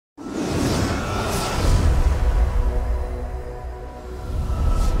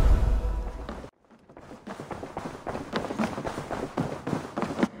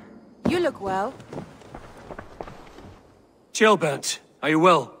look well. Gilbert, are you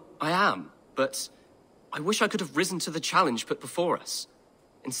well? I am, but I wish I could have risen to the challenge put before us,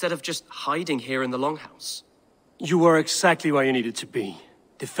 instead of just hiding here in the Longhouse. You were exactly where you needed to be,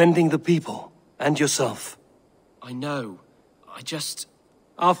 defending the people and yourself. I know.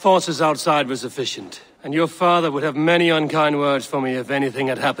 Our forces outside were sufficient, and your father would have many unkind words for me if anything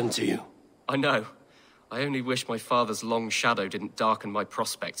had happened to you. I know. I only wish my father's long shadow didn't darken my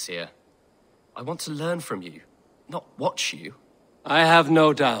prospects here. I want to learn from you, not watch you. I have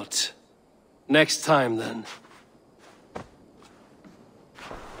no doubt. Next time, then.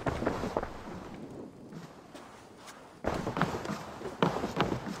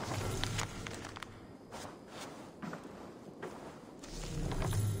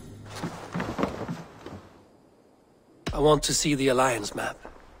 I want to see the Alliance map.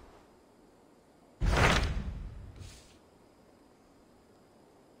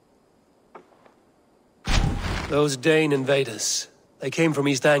 Those Dane invaders, they came from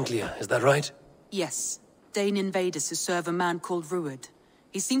East Anglia, is that right? Yes. Dane invaders who serve a man called Ruud.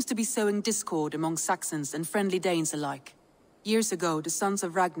 He seems to be sowing discord among Saxons and friendly Danes alike. Years ago, the sons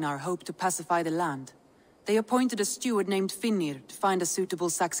of Ragnar hoped to pacify the land. They appointed a steward named Finnr to find a suitable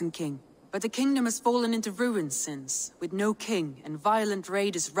Saxon king. But the kingdom has fallen into ruins since, with no king and violent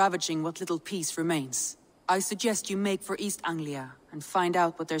raiders ravaging what little peace remains. I suggest you make for East Anglia and find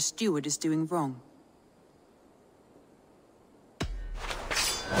out what their steward is doing wrong.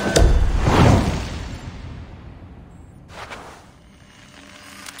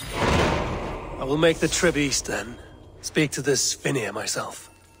 I will make the trip east then. Speak to this Finnr myself.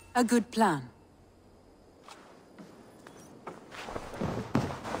 A good plan.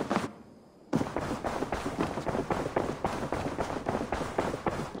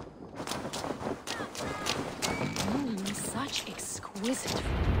 Such exquisite.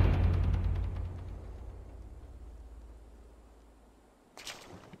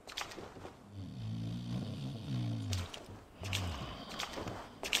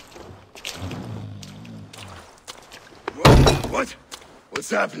 What? What's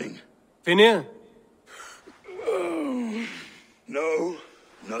happening? Finnr? Oh, no,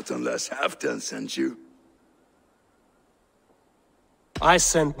 not unless Halfdan sent you. I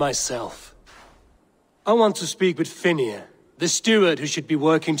sent myself. I want to speak with Finnr, the steward who should be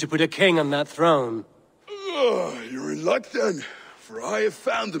working to put a king on that throne. You're in luck then, for I have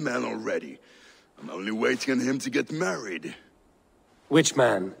found the man already. I'm only waiting on him to get married. Which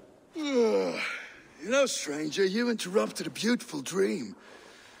man? You know, stranger, you interrupted a beautiful dream.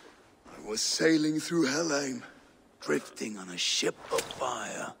 I was sailing through Helheim, drifting on a ship of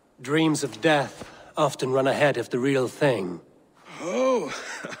fire. Dreams of death often run ahead of the real thing. Oh,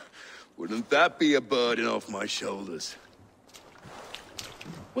 wouldn't that be a burden off my shoulders?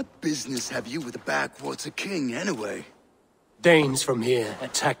 What business have you with the backwater king, anyway? Danes from here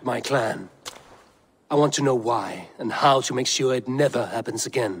attacked my clan. I want to know why, and how to make sure it never happens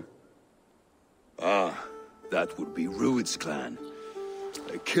again. Ah, that would be Ruud's clan.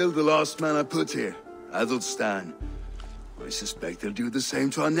 They killed the last man I put here, Adelstan. I suspect they'll do the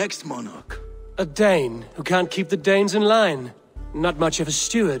same to our next monarch. A Dane who can't keep the Danes in line. Not much of a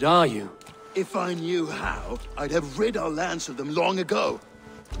steward, are you? If I knew how, I'd have rid our lands of them long ago.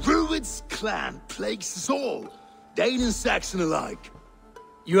 Ruud's clan plagues us all, Dane and Saxon alike.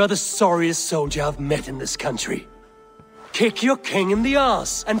 You are the sorriest soldier I've met in this country. Kick your king in the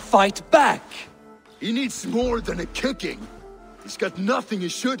arse and fight back! He needs more than a kicking. He's got nothing he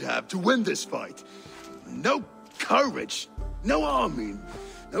should have to win this fight. No courage, no army,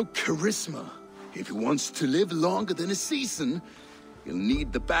 no charisma. If he wants to live longer than a season, he'll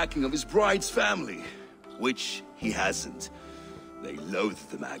need the backing of his bride's family, which he hasn't. They loathe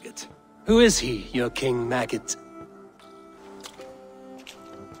the maggot. Who is he, your king maggot?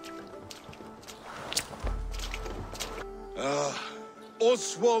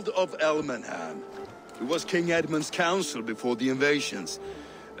 Oswald of Elmenham. He was King Edmund's counsel before the invasions.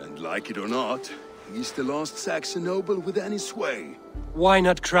 And like it or not, he's the last Saxon noble with any sway. Why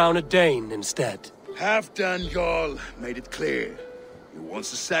not crown a Dane instead? Halfdan Jarl made it clear. He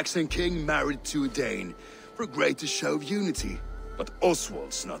wants a Saxon king married to a Dane, for a greater show of unity. But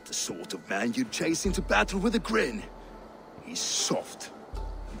Oswald's not the sort of man you'd chase into battle with a grin. He's soft,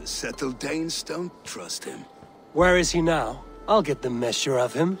 and the settled Danes don't trust him. Where is he now? I'll get the measure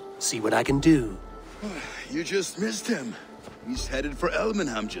of him, see what I can do. You just missed him. He's headed for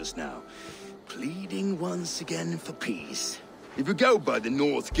Elmenham just now, pleading once again for peace. If you go by the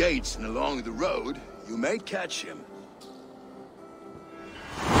north gates and along the road, you may catch him.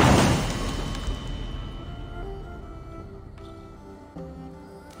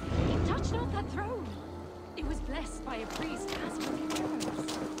 You touched blessed by a priest as for the arrows.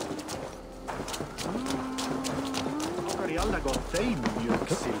 Har de alla gått Thegn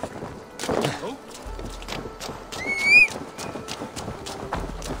mjölksilver? Oh.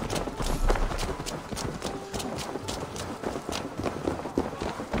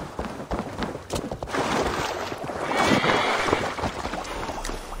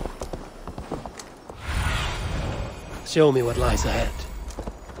 Show me what lies ahead.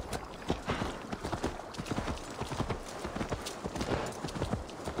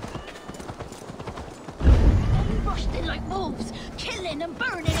 We rushed in like wolves, killing and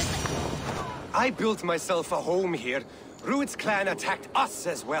burning as I built myself a home here. Rued's clan attacked us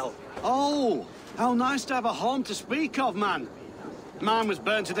as well. Oh, how nice to have a home to speak of, man. Mine was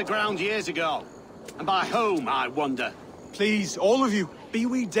burnt to the ground years ago. And by whom, I wonder? Please, all of you, be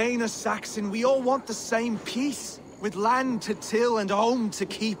we Dane or Saxon, we all want the same peace. With land to till and home to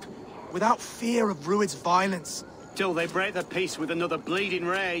keep. Without fear of Rued's violence. Till they break the peace with another bleeding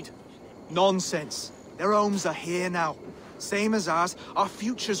raid. Nonsense. Their homes are here now. Same as ours, our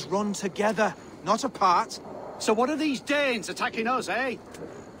futures run together, not apart. So what are these Danes attacking us, eh?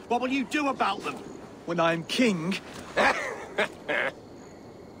 What will you do about them? When I am king...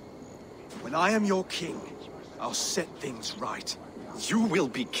 when I am your king, I'll set things right. You will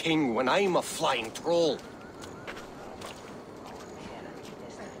be king when I'm a flying troll.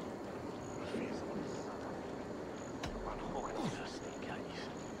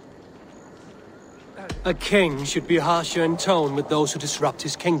 A king should be harsher in tone with those who disrupt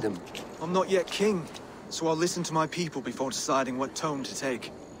his kingdom. I'm not yet king, so I'll listen to my people before deciding what tone to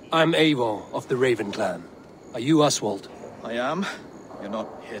take. I'm Eivor of the Raven clan. Are you Oswald? I am. You're not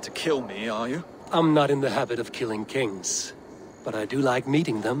here to kill me, are you? I'm not in the habit of killing kings, but I do like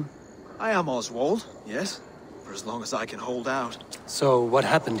meeting them. I am Oswald, yes. For as long as I can hold out. So what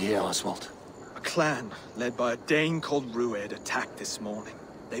happened here, Oswald? A clan, led by a Dane called Rued, attacked this morning.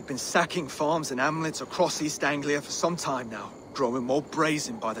 They've been sacking farms and hamlets across East Anglia for some time now, growing more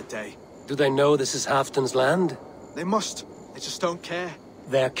brazen by the day. Do they know this is Halfdan's land? They must. They just don't care.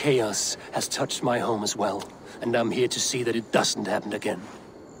 Their chaos has touched my home as well, and I'm here to see that it doesn't happen again.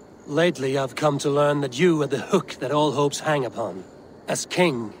 Lately, I've come to learn that you are the hook that all hopes hang upon. As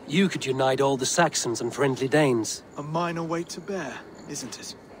king, you could unite all the Saxons and friendly Danes. A minor weight to bear, isn't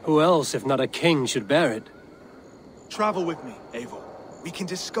it? Who else, if not a king, should bear it? Travel with me, Eivor. We can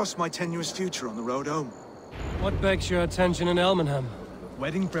discuss my tenuous future on the road home. What begs your attention in Elmenham?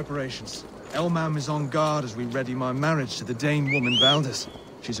 Wedding preparations. Elmam is on guard as we ready my marriage to the Dane woman Valdis.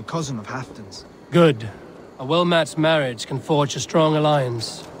 She's a cousin of Halfdan's. Good. A well-matched marriage can forge a strong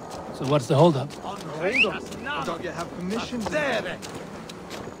alliance. So what's the holdup? Hold up. I don't yet have permission. There, then.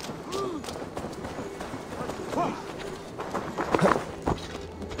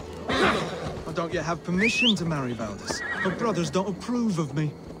 I don't yet have permission to marry Valdis. Her brothers don't approve of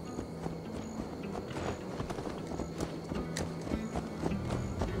me.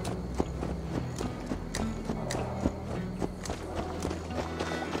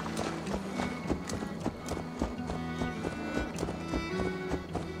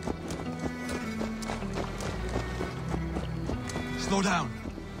 Slow down.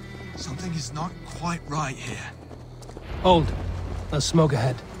 Something is not quite right here. Hold. There's smoke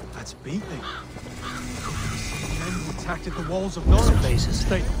ahead. That's beating. Men who attacked at the walls of Norwich. Places.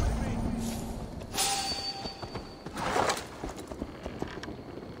 Stay.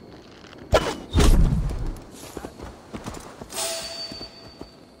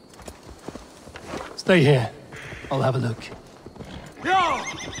 Stay here. I'll have a look. Go!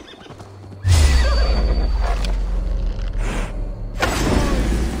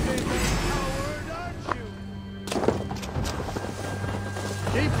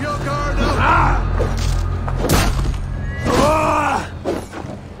 Keep your guard up!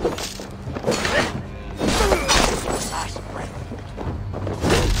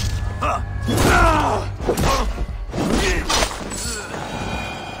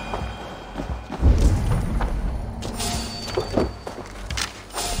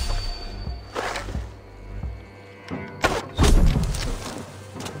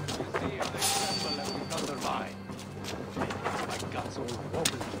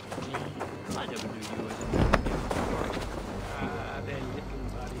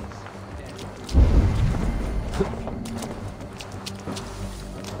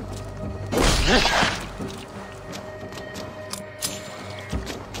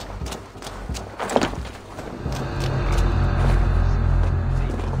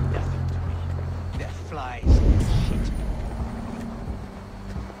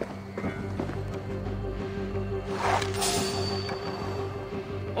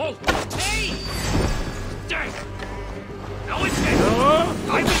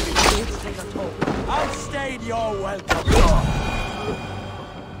 made your welcome.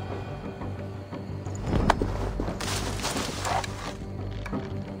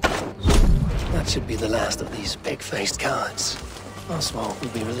 That should be the last of these pig-faced cowards. Oswald will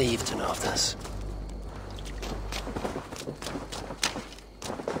be relieved to know of this.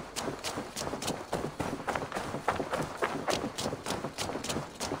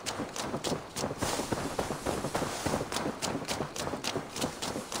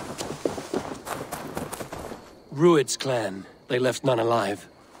 Rued's clan. They left none alive.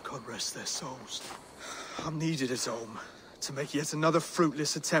 God rest their souls. I'm needed at home to make yet another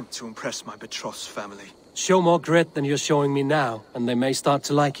fruitless attempt to impress my betrothed family. Show more grit than you're showing me now, and they may start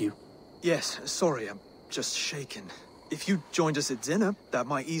to like you. Yes, sorry, I'm just shaken. If you joined us at dinner, that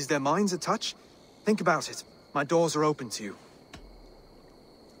might ease their minds a touch. Think about it. My doors are open to you.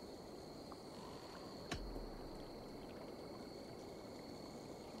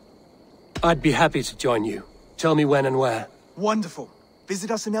 I'd be happy to join you. Tell me when and where. Wonderful.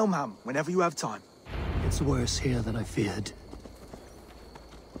 Visit us in Elmham whenever you have time. It's worse here than I feared.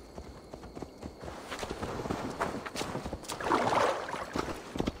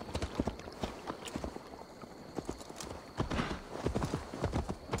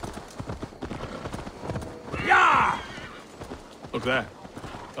 Look there.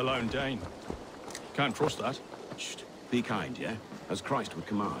 A lone Dane. Can't trust that. Shh. Be kind, yeah? As Christ would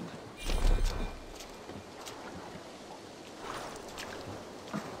command.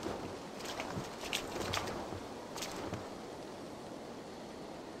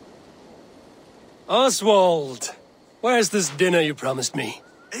 Oswald! Where's this dinner you promised me?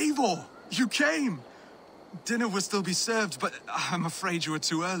 Eivor, you came! Dinner will still be served, but I'm afraid you are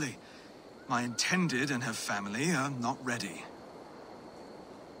too early. My intended and her family are not ready.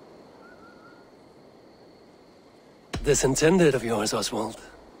 This intended of yours, Oswald.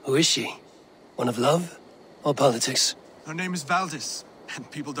 Who is she? One of love? Or politics? Her name is Valdis,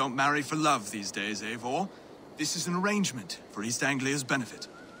 and people don't marry for love these days, Eivor. This is an arrangement for East Anglia's benefit.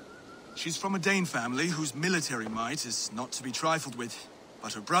 She's from a Dane family whose military might is not to be trifled with.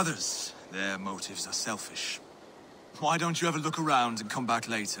 But her brothers, their motives are selfish. Why don't you have a look around and come back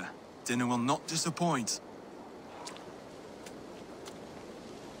later? Dinner will not disappoint.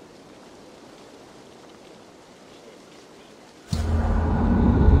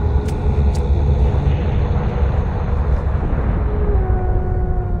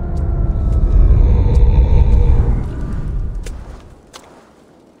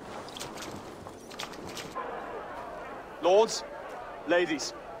 Lords,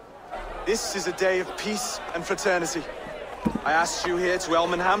 ladies, this is a day of peace and fraternity. I asked you here to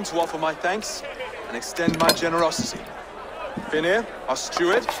Elmenham to offer my thanks and extend my generosity. Finir, our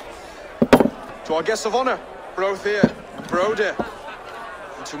steward, to our guests of honor, Brothir and Broder,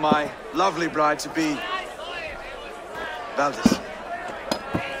 and to my lovely bride-to-be, Valdis.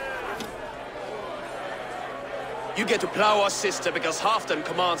 You get to plow our sister because Halfdan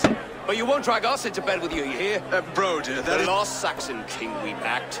commands it. But you won't drag us into bed with you, you hear? Broder, that the is... last Saxon king we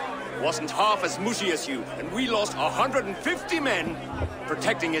backed wasn't half as mushy as you, and we lost 150 men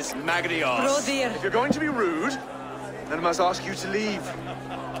protecting his maggoty arse. If you're going to be rude, then I must ask you to leave.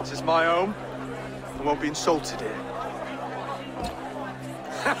 This is my home. I won't be insulted here.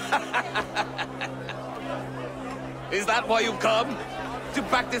 Is that why you've come? To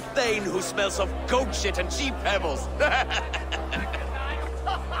back this Thegn who smells of goat shit and cheap pebbles?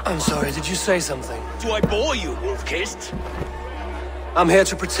 I'm sorry, did you say something? Do I bore you, wolf-kissed? I'm here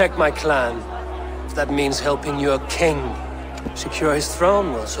to protect my clan. If that means helping your king secure his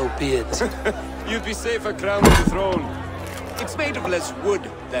throne, well, so be it. You'd be safer crowned with the throne. It's made of less wood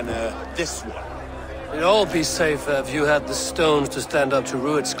than, this one. It'd all be safer if you had the stones to stand up to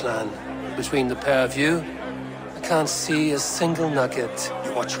Rued's clan. Between the pair of you, I can't see a single nugget.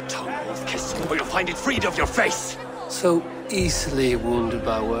 You watch your tongue, wolf-kissed, or you'll find it freed of your face! So easily wounded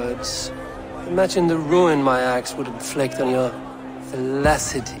by words. Imagine the ruin my axe would inflict on your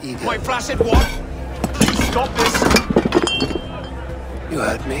flaccid ego. My flaccid what? Stop this! You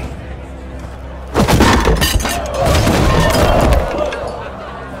heard me.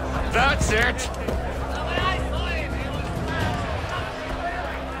 That's it!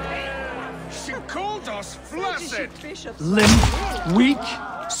 She called us flaccid! Limp, weak,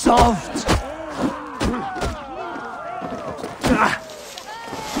 soft.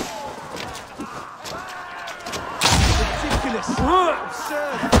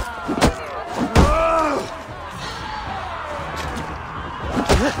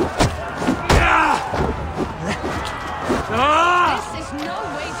 This is no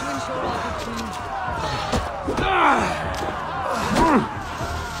way to ensure our victory.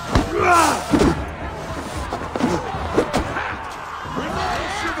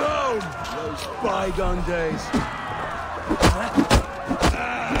 bygone days.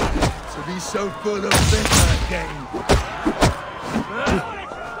 To be so full of bitter again.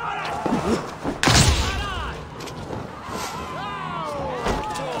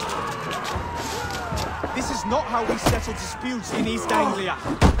 This is not how we settle disputes in East Anglia.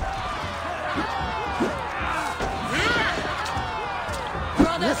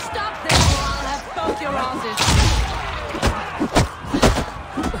 Brother, stop this or I'll have both your asses.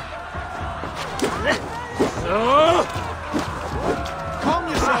 Calm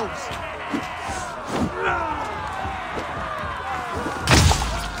yourselves.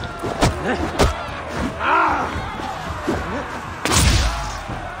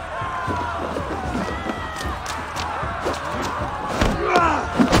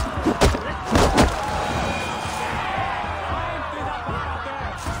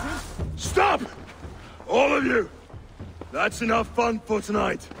 Stop! All of you! That's enough fun for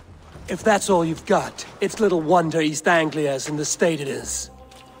tonight. If that's all you've got, it's little wonder East Anglia is in the state it is.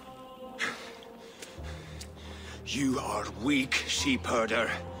 You are weak, sheepherder.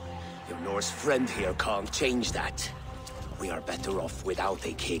 Your Norse friend here can't change that. We are better off without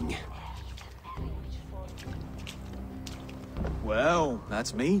a king. Well,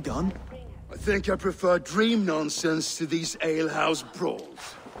 that's me done. I think I prefer dream nonsense to these alehouse brawls.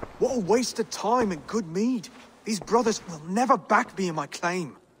 What a waste of time and good mead. These brothers will never back me in my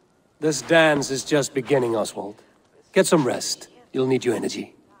claim. This dance is just beginning, Oswald. Get some rest. You'll need your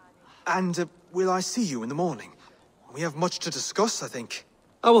energy. And will I see you in the morning? We have much to discuss, I think.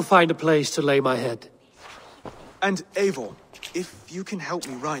 I will find a place to lay my head. And Eivor, if you can help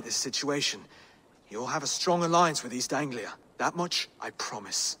me right this situation, you'll have a strong alliance with East Anglia. That much, I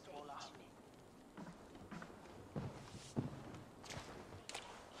promise.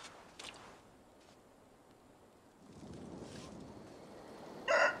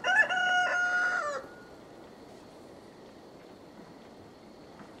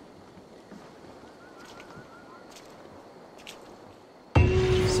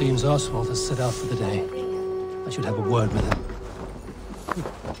 Seems Oswald has set out for the day. I should have a word with him.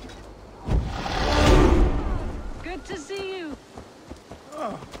 Good to see you.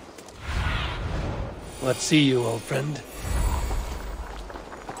 What see you, old friend?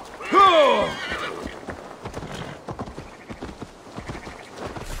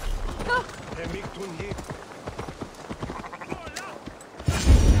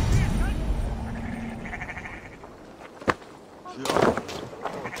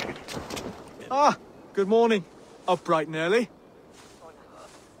 Ah, good morning. Up bright and early.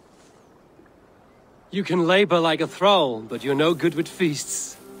 You can labor like a thrall, but you're no good with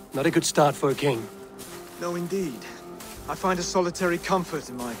feasts. Not a good start for a king. No, indeed. I find a solitary comfort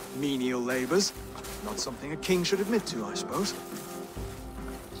in my menial labors. Not something a king should admit to, I suppose.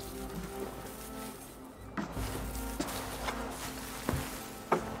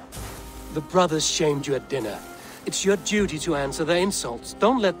 The brothers shamed you at dinner. It's your duty to answer their insults.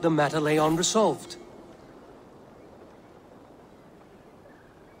 Don't let the matter lay unresolved.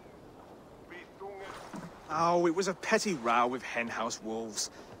 Oh, it was a petty row with henhouse wolves.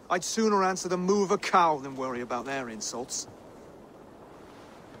 I'd sooner answer the moo of a cow than worry about their insults.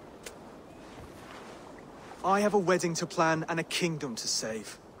 I have a wedding to plan and a kingdom to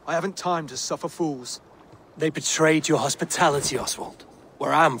save. I haven't time to suffer fools. They betrayed your hospitality, Oswald.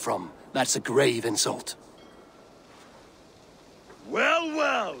 Where I'm from, that's a grave insult. Well,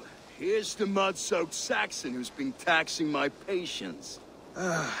 well. Here's the mud-soaked Saxon who's been taxing my patience.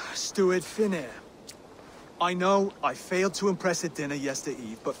 Steward Finnair. I know I failed to impress at dinner yesterday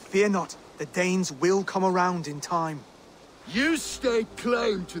eve, but fear not, the Danes will come around in time. You stake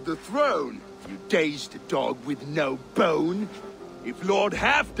claim to the throne, you dazed dog with no bone. If Lord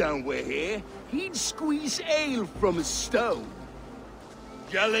Halfdan were here, he'd squeeze ale from a stone.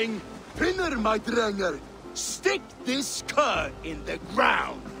 Yelling, "Pinner, my drenger! Stick this cur in the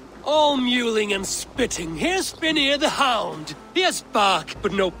ground!" All mewling and spitting. Here's Finnear the hound. He has bark,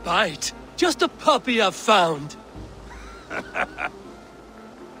 but no bite. Just a puppy I've found.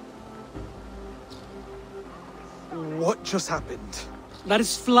 What just happened? That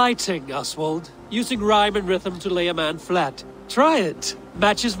is flighting, Oswald. Using rhyme and rhythm to lay a man flat. Try it.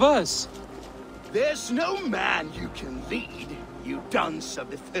 Matches verse. There's no man you can lead, you dunce of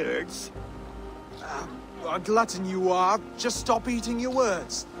the thirds. A glutton you are. Just stop eating your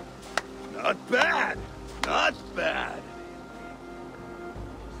words. Not bad. Not bad.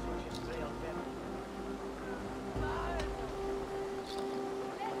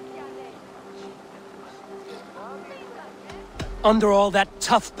 Under all that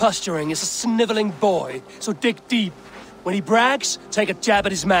tough posturing is a sniveling boy, so dig deep. When he brags, take a jab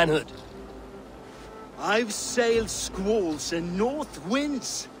at his manhood. I've sailed squalls and north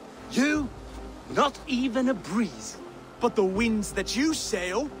winds. You, not even a breeze. But the winds that you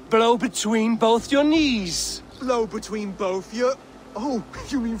sail... Blow between both your knees. Blow between both your... Oh,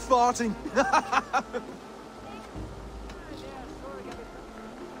 you mean farting?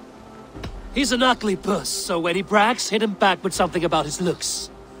 He's an ugly puss, so when he brags, hit him back with something about his looks.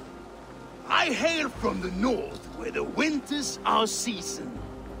 I hail from the north, where the winters are season.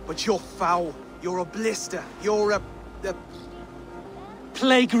 But you're foul. You're a blister. You're a...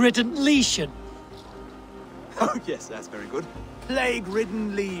 Plague-ridden lesion. Oh, yes, that's very good.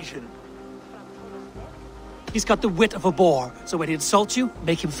 Plague-ridden lesion. He's got the wit of a boar, so when he insults you,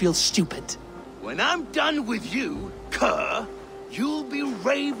 make him feel stupid. When I'm done with you, cur, you'll be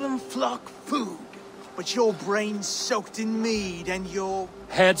raven flock food. But your brain's soaked in mead and your...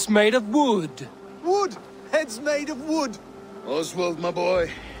 Head's made of wood. Wood! Head's made of wood. Oswald, my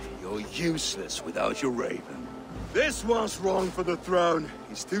boy, you're useless without your raven. This one's wrong for the throne.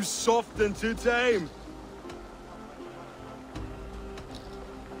 He's too soft and too tame.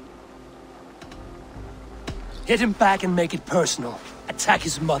 Hit him back and make it personal. Attack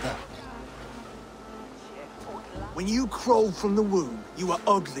his mother. When you crawled from the womb, you were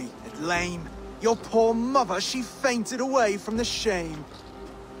ugly and lame. Your poor mother, she fainted away from the shame.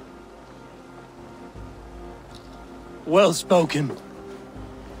 Well spoken.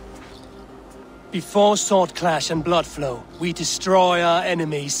 Before sword clash and blood flow, we destroy our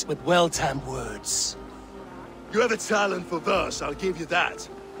enemies with well-timed words. You have a talent for verse, I'll give you that.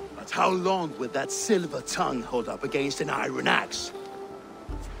 But how long will that silver tongue hold up against an iron axe?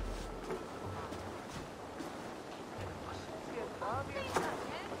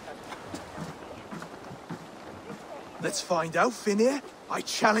 Let's find out, Finir. I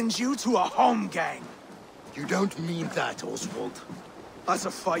challenge you to a home gang. You don't mean that, Oswald. That's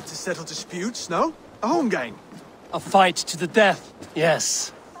a fight to settle disputes, no? A home gang. A fight to the death,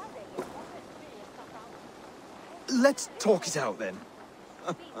 yes. Let's talk it out, then.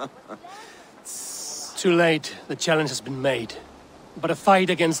 Too late. The challenge has been made. But a fight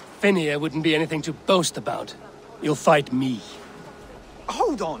against Finir wouldn't be anything to boast about. You'll fight me.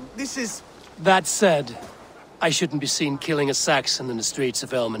 Hold on, this is... That said, I shouldn't be seen killing a Saxon in the streets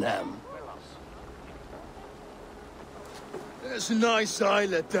of Elmenham. There's a nice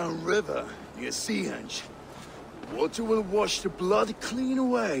islet downriver, near Seahenge. Water will wash the blood clean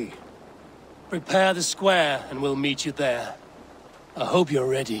away. Prepare the square, and we'll meet you there. I hope you're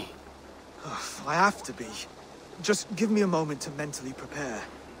ready. I have to be. Just give me a moment to mentally prepare.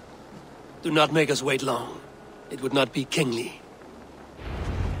 Do not make us wait long. It would not be kingly.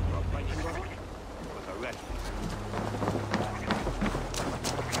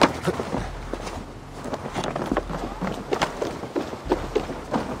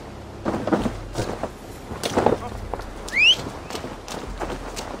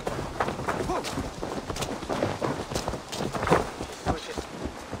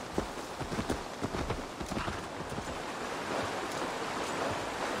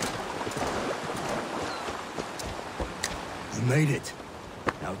 You made it.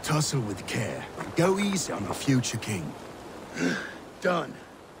 Now tussle with care. Go easy on the future king. Done.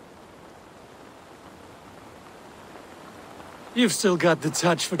 You've still got the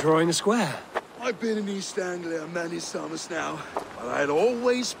touch for drawing a square. I've been in East Anglia many summers now, but I'll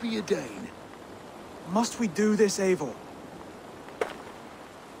always be a Dane. Must we do this, Eivor?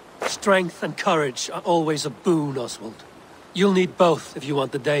 Strength and courage are always a boon, Oswald. You'll need both if you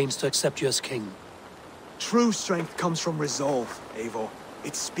want the Danes to accept you as king. True strength comes from resolve, Eivor.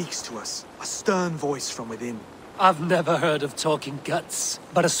 It speaks to us, a stern voice from within. I've never heard of talking guts,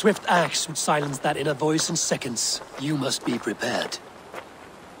 but a swift axe would silence that inner voice in seconds. You must be prepared.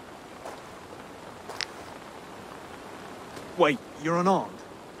 Wait, you're unarmed?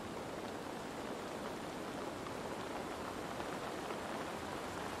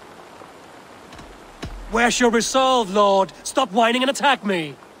 Where's your resolve, Lord? Stop whining and attack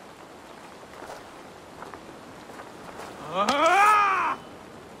me!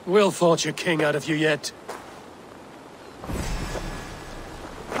 We'll forge a king out of you yet.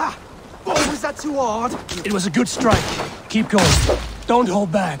 Ah! Oh, was that too hard? It was a good strike. Keep going. Don't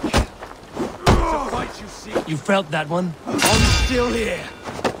hold back. It's a fight, you see. You felt that one? I'm still here.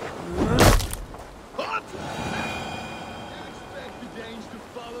 What? Expect the Danes to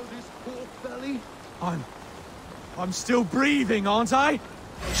follow this pork belly? I'm still breathing, aren't I?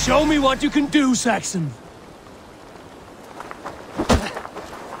 Show me what you can do, Saxon.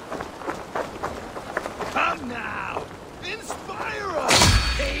 Come now! Inspire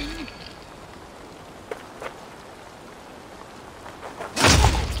us, king!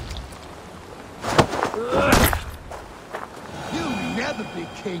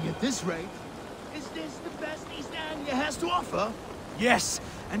 king at this rate. Is this the best East Anglia has to offer? Yes,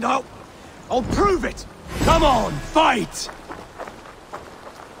 and I'll prove it! Come on, fight!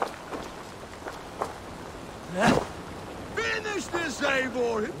 Finish this,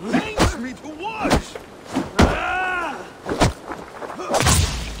 Eivor! It pains me to watch!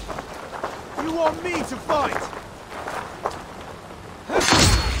 You want me to fight?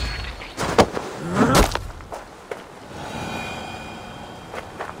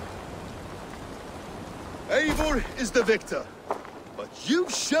 Eivor is the victor. But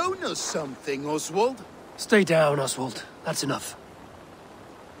you've shown us something, Oswald. Stay down, Oswald. That's enough.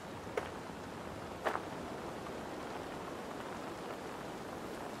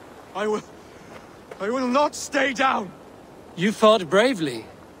 I will not stay down! You fought bravely.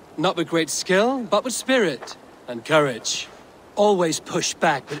 Not with great skill, but with spirit and courage. Always push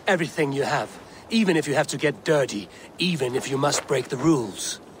back with everything you have. Even if you have to get dirty. Even if you must break the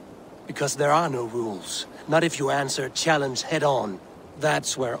rules. Because there are no rules. Not if you answer a challenge head on.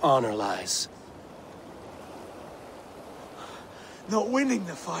 That's where honor lies. Not winning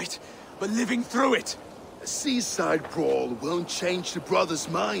the fight, but living through it. A seaside brawl won't change the brothers'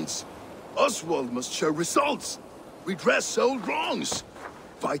 minds. Oswald must show results. Redress old wrongs.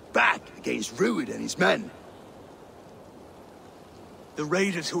 Fight back against Ruud and his men. The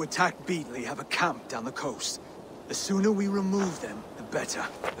raiders who attacked Beatley have a camp down the coast. The sooner we remove them, the better.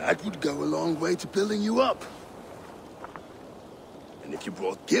 That would go a long way to building you up. And if you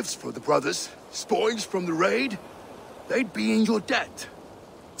brought gifts for the brothers, spoils from the raid, they'd be in your debt.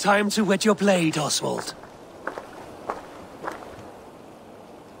 Time to wet your blade, Oswald.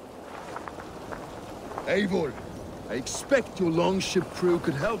 Eivor, I expect your longship crew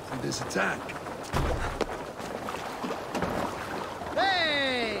could help with this attack.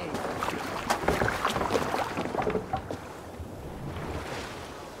 Hey!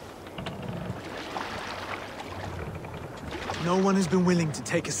 No one has been willing to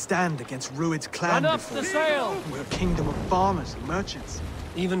take a stand against Rued's clan Run up before. the sail! We're a kingdom of farmers and merchants.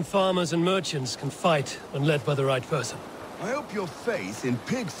 Even farmers and merchants can fight when led by the right person. I hope your faith in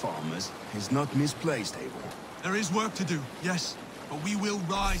pig farmers is not misplaced, Eivor. There is work to do, yes. But we will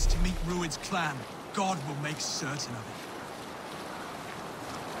rise to meet Rued's clan. God will make certain of it.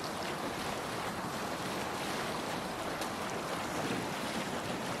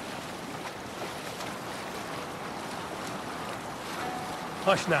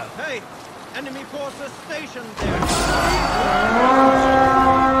 Hush now. Hey! Enemy forces stationed there!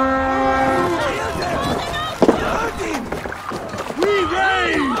 We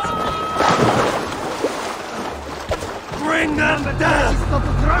raid! Bring them down!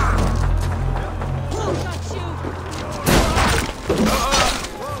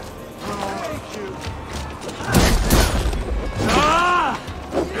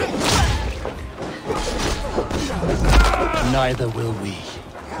 Neither will we.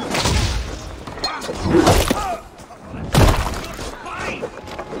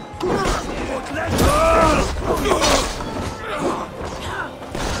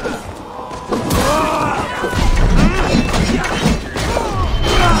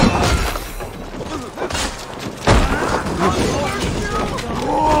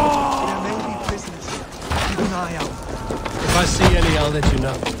 If I see any, I'll let you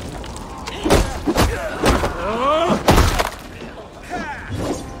know.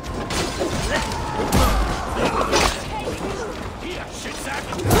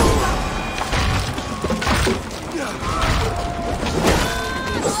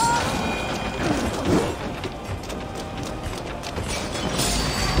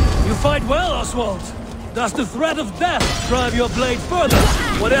 You fight well, Oswald. Does the threat of death drive your blade further?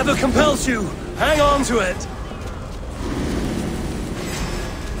 Whatever compels you, hang on to it.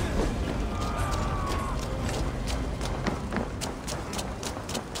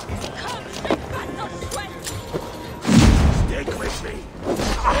 Stick with me.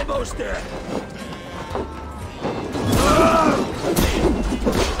 Almost there.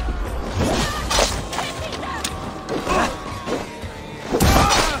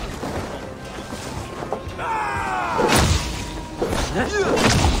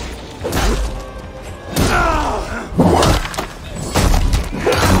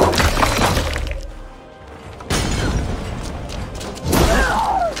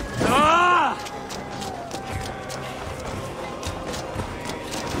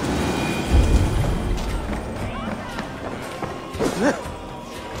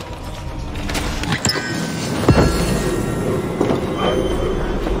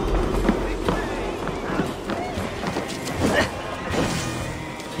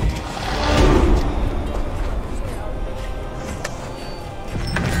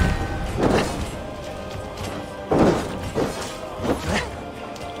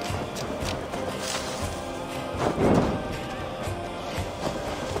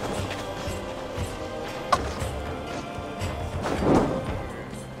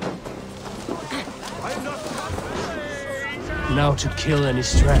 Now to kill any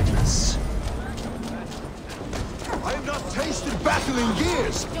stragglers. I have not tasted battle in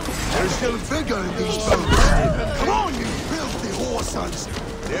years. There's still vigor in these bones. Come on, you filthy whoresons.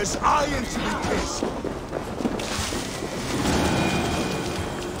 There's iron to be kissed.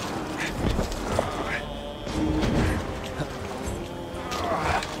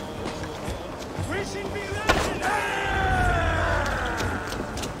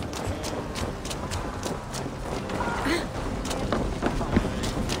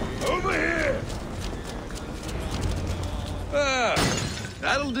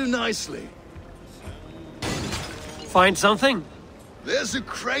 That'll do nicely. Find something? There's a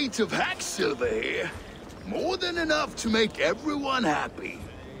crate of hack silver here. More than enough to make everyone happy.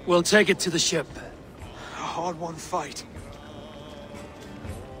 We'll take it to the ship. A hard-won fight.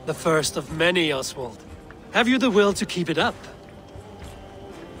 The first of many, Oswald. Have you the will to keep it up?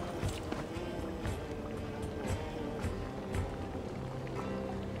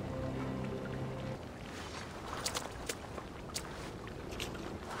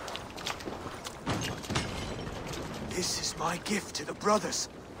 This is my gift to the brothers.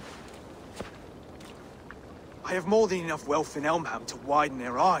 I have more than enough wealth in Elmham to widen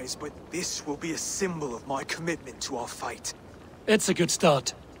their eyes, but this will be a symbol of my commitment to our fight. It's a good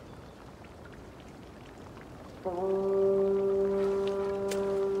start.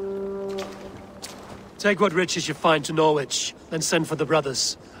 Take what riches you find to Norwich, then send for the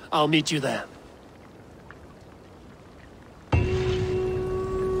brothers. I'll meet you there.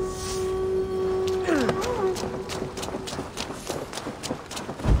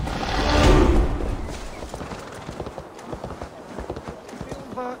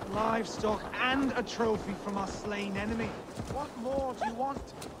 Livestock and a trophy from our slain enemy. What more do you want?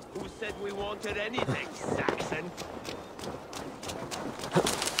 Who said we wanted anything, Saxon?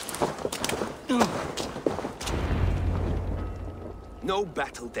 No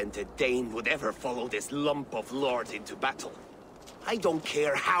battle-dented Dane would ever follow this lump of lord into battle. I don't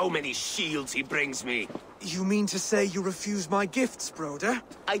care how many shields he brings me. You mean to say you refuse my gifts, broder?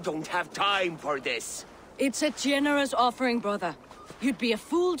 I don't have time for this. It's a generous offering, brother. You'd be a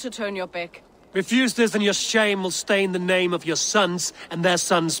fool to turn your back. Refuse this and your shame will stain the name of your sons and their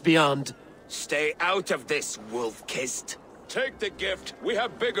sons beyond. Stay out of this, wolf-kissed. Take the gift. We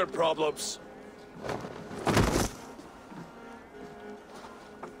have bigger problems.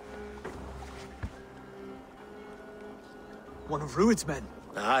 One of Rued's men.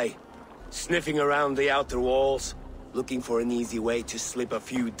 Aye. Sniffing around the outer walls. Looking for an easy way to slip a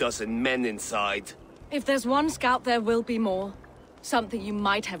few dozen men inside. If there's one scout, there will be more. Something you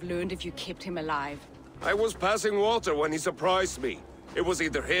might have learned if you kept him alive. I was passing water when he surprised me. It was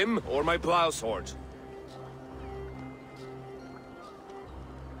either him or my plow sword.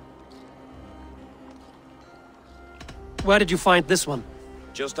 Where did you find this one?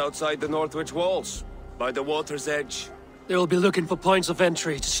 Just outside the Northwich walls, by the water's edge. They'll be looking for points of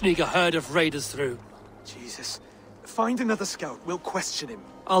entry to sneak a herd of raiders through. Jesus. Find another scout, we'll question him.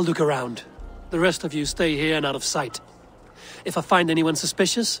 I'll look around. The rest of you stay here and out of sight. If I find anyone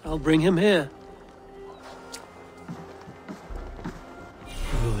suspicious, I'll bring him here.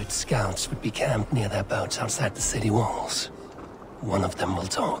 Rued scouts would be camped near their boats outside the city walls. One of them will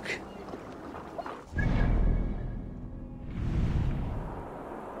talk.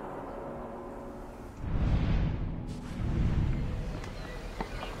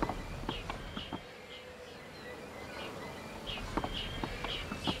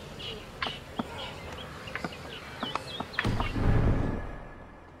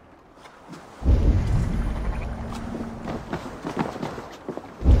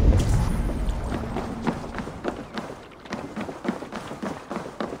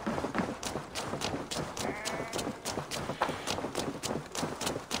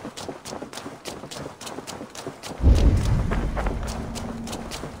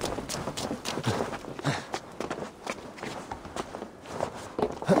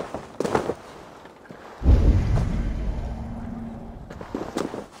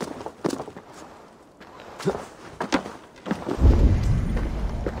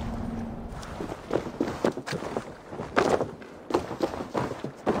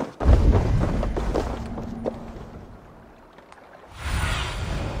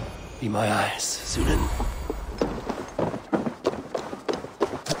 Be my eyes, Sunan.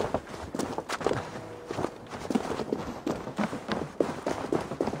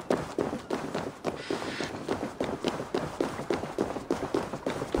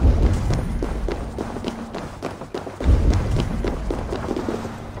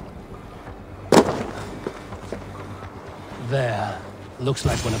 There. Looks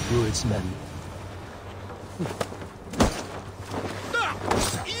like one of Rued's men.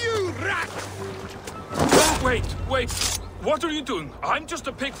 Wait. What are you doing? I'm just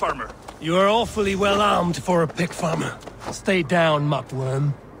a pig farmer. You are awfully well armed for a pig farmer. Stay down,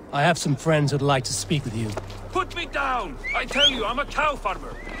 muckworm. I have some friends who'd like to speak with you. Put me down! I tell you, I'm a cow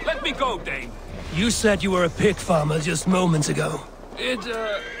farmer. Let me go, Thegn. You said you were a pig farmer just moments ago.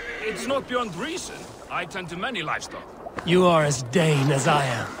 It's not beyond reason. I tend to many livestock. You are as Dane as I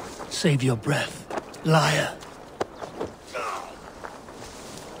am. Save your breath, liar.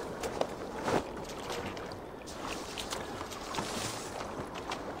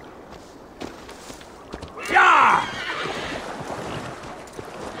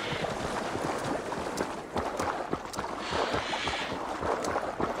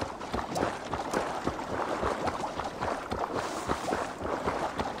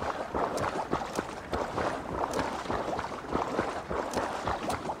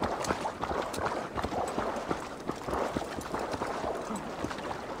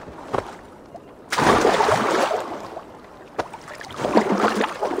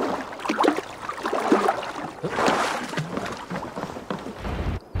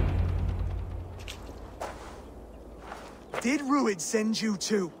 Did Rued send you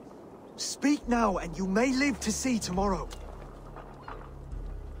too? Speak now, and you may live to see tomorrow.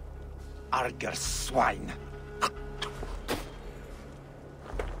 Arger swine.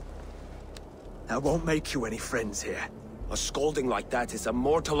 That won't make you any friends here. A scolding like that is a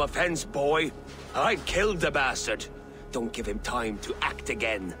mortal offense, boy. I killed the bastard. Don't give him time to act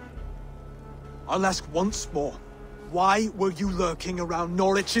again. I'll ask once more. Why were you lurking around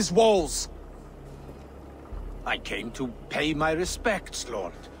Norwich's walls? I came to pay my respects,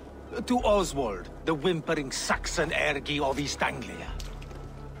 Lord. To Oswald, the whimpering Saxon ergi of East Anglia.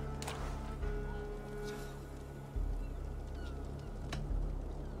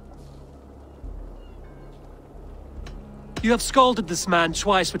 You have scolded this man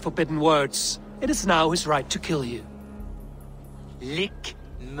twice with forbidden words. It is now his right to kill you. Lick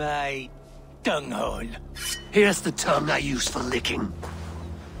my tongue-hole. Here's the tongue I use for licking.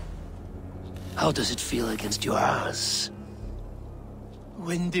 How does it feel against your ass?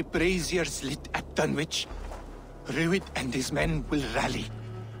 When the braziers lit at Dunwich, Rued and his men will rally.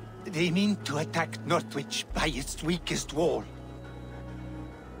 They mean to attack Northwich by its weakest wall.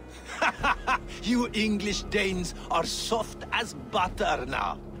 You English Danes are soft as butter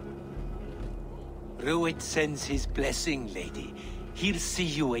now. Rued sends his blessing, lady. He'll see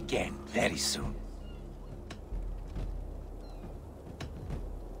you again very soon.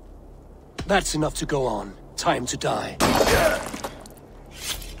 That's enough to go on. Time to die.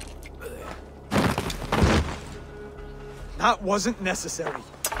 That wasn't necessary.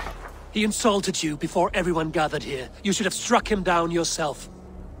 He insulted you before everyone gathered here. You should have struck him down yourself.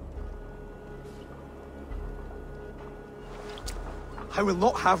 I will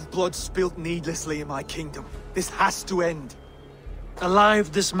not have blood spilt needlessly in my kingdom. This has to end.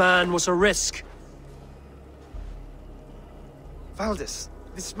 Alive, this man was a risk. Valdis,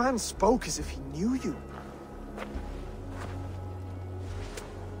 this man spoke as if he knew you.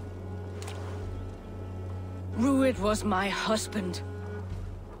 Rued was my husband.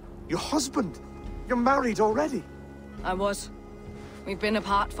 Your husband? You're married already? I was. We've been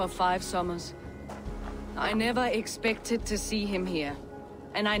apart for 5 summers. I never expected to see him here,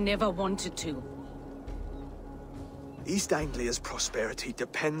 and I never wanted to. East Anglia's prosperity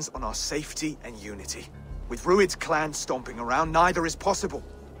depends on our safety and unity. With Rued's clan stomping around, neither is possible.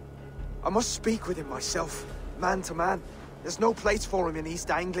 I must speak with him myself, man to man. There's no place for him in East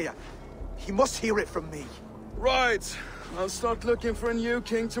Anglia. He must hear it from me. Right. I'll start looking for a new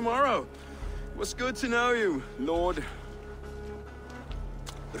king tomorrow. It was good to know you, Lord.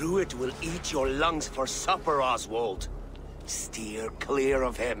 Rued will eat your lungs for supper, Oswald. Steer clear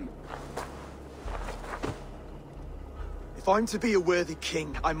of him. If I'm to be a worthy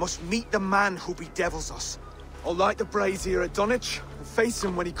king, I must meet the man who bedevils us. I'll light the brazier at Dunwich and face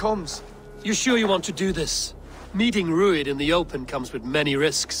him when he comes. You sure you want to do this? Meeting Rued in the open comes with many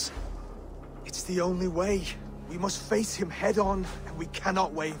risks. It's the only way. We must face him head-on, and we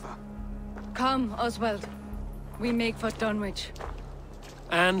cannot waver. Come, Oswald. We make for Dunwich.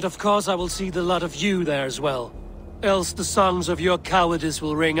 And of course I will see the lot of you there as well. Else the songs of your cowardice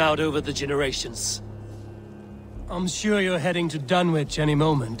will ring out over the generations. I'm sure you're heading to Dunwich any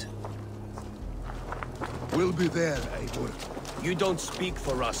moment. We'll be there, Eivor. You don't speak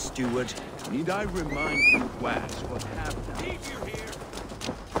for us, steward. Need I remind you, Wass, what happened? Leave you here!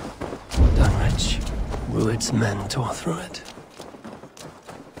 Dunwich. Rued's men tore through it.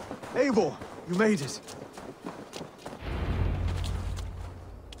 Eivor, you made it.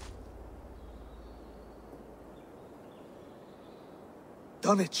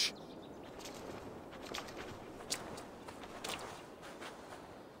 Dunwich.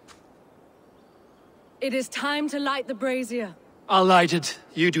 It is time to light the brazier. I'll light it.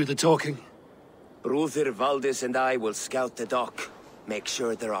 You do the talking. Brother Valdis and I will scout the dock. Make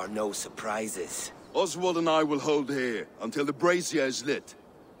sure there are no surprises. Oswald and I will hold here until the brazier is lit.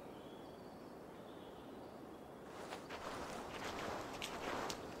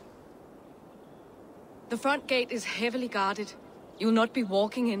 The front gate is heavily guarded. You'll not be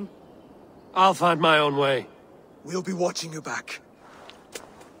walking in. I'll find my own way. We'll be watching you back.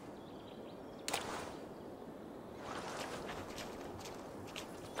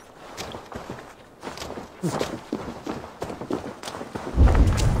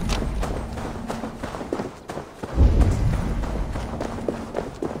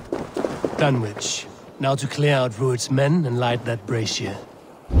 Dunwich. Now to clear out Rued's men and light that brazier.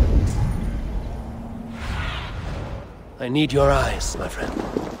 I need your eyes, my friend.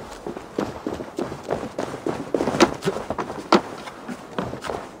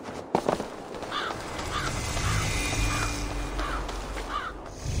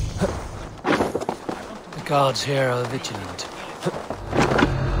 The guards here are vigilant.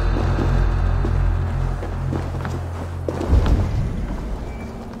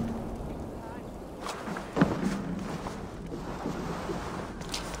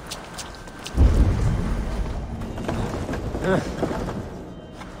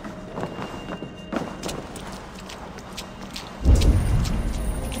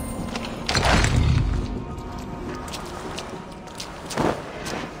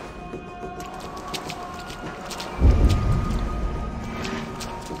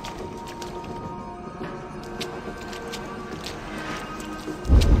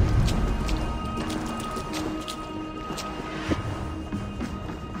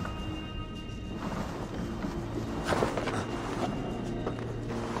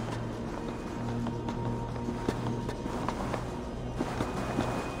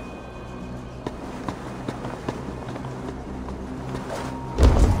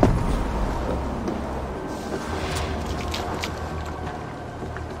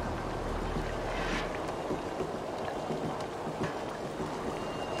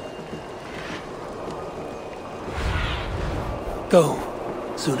 Go,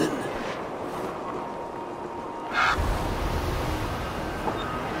 Sunan.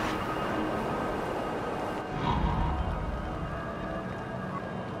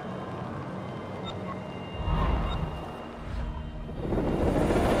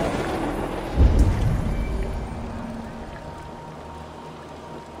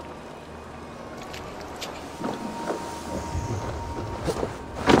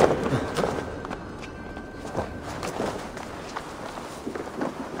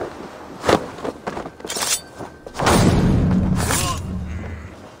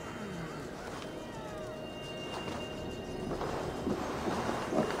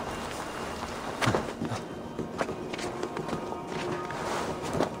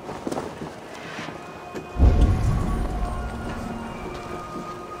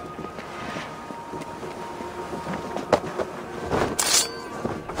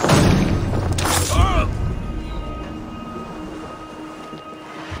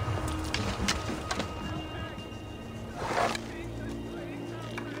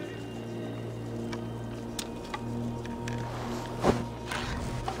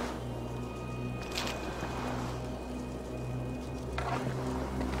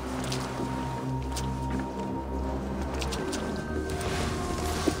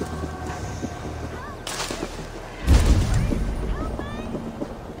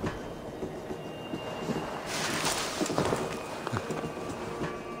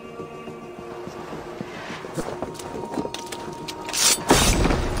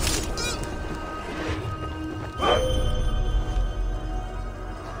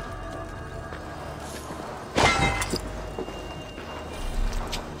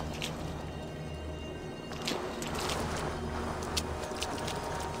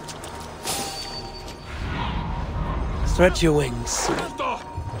 Stretch your wings.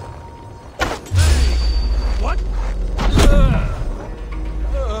 What?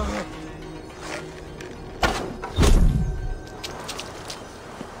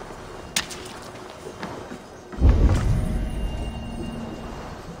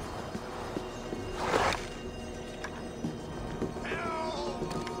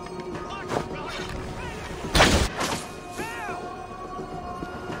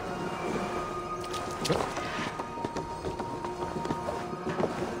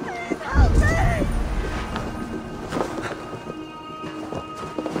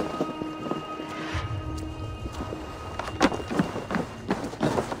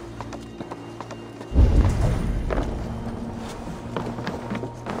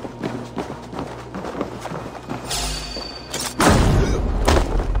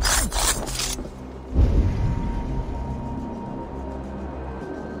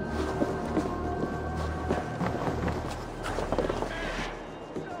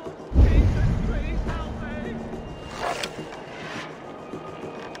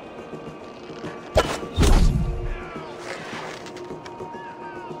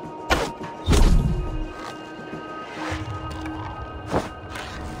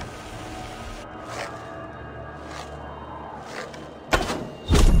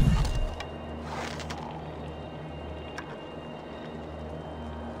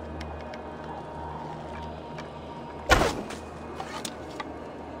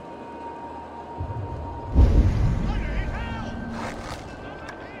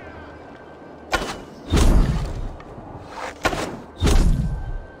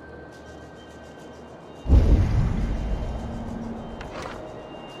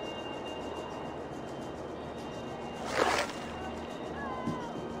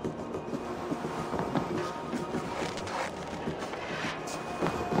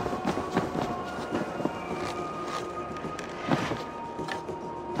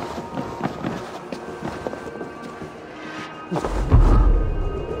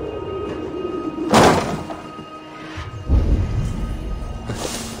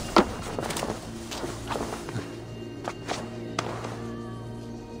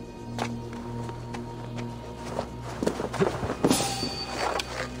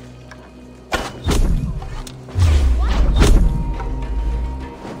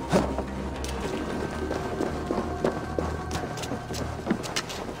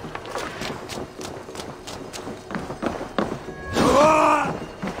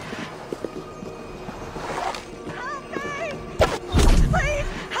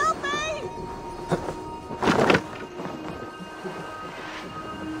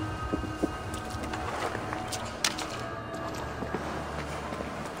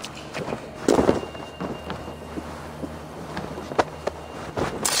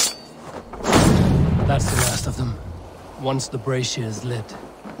 That's the last of them. Once the brazier is lit,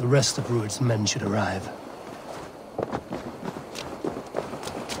 the rest of Rued's men should arrive.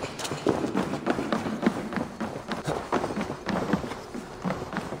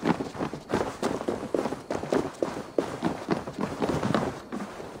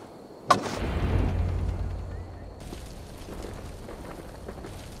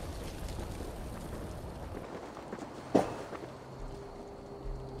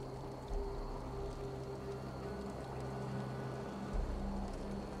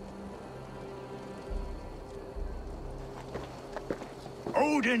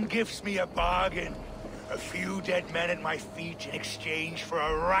 Odin gives me a bargain. A few dead men at my feet in exchange for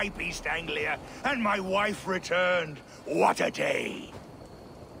a ripe East Anglia, and my wife returned. What a day!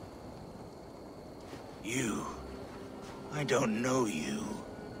 You. I don't know you.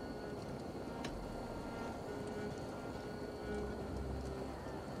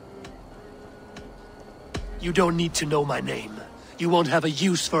 You don't need to know my name. You won't have a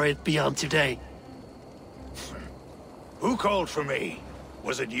use for it beyond today. Who called for me?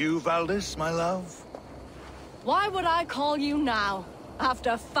 Was it you, Valdis, my love? Why would I call you now,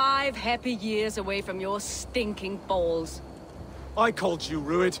 after 5 happy years away from your stinking balls? I called you,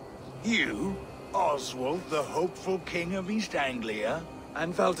 Rued. You? Oswald, the hopeful king of East Anglia?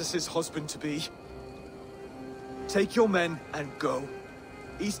 And Valdis's husband-to-be. Take your men and go.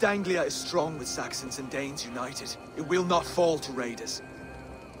 East Anglia is strong with Saxons and Danes united. It will not fall to raiders.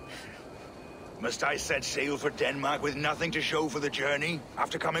 Must I set sail for Denmark with nothing to show for the journey,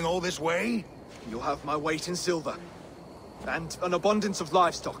 after coming all this way? You'll have my weight in silver. And an abundance of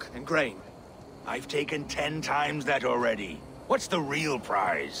livestock and grain. I've taken 10 times that already. What's the real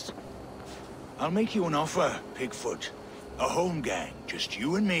prize? I'll make you an offer, Pigfoot. A home gang, just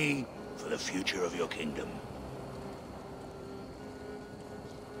you and me, for the future of your kingdom.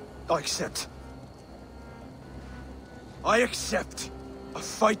 I accept. I accept. A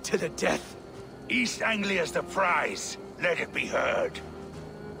fight to the death. East Anglia's the prize. Let it be heard.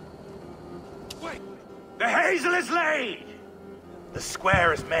 Wait! The hazel is laid! The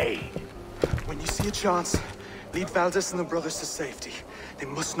square is made. When you see a chance, lead Valdis and the brothers to safety. They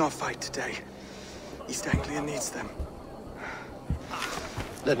must not fight today. East Anglia needs them.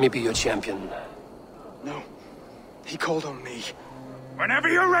 Let me be your champion. No. He called on me. Whenever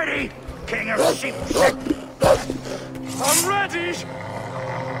you're ready, King of Sheep. I'm ready!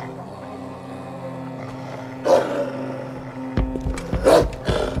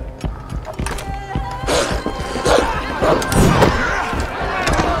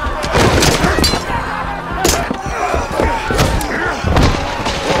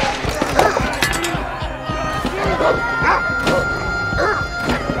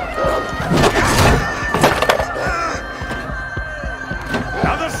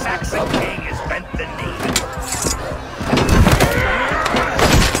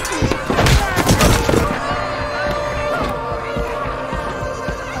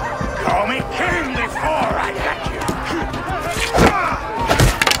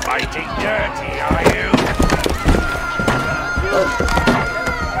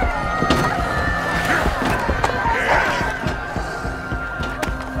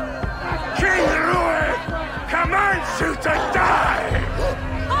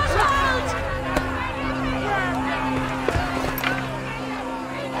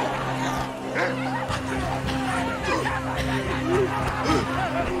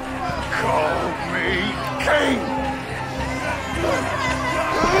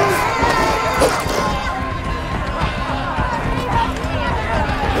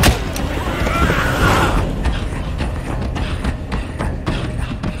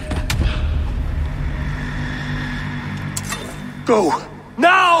 Go!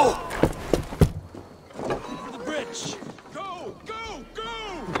 Now! The bridge! Go! Go! Go!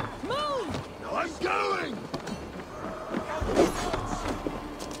 Move! I'm going!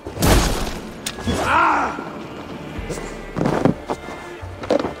 Ah!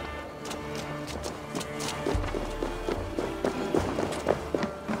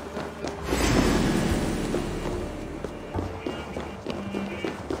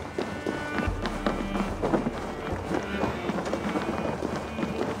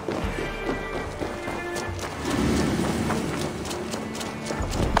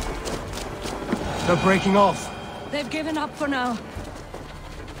 They're breaking off. They've given up for now.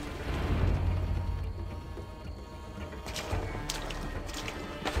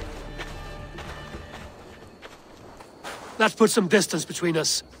 That puts some distance between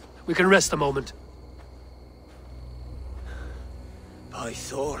us. We can rest a moment. By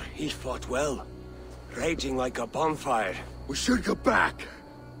Thor, he fought well. Raging like a bonfire. We should go back.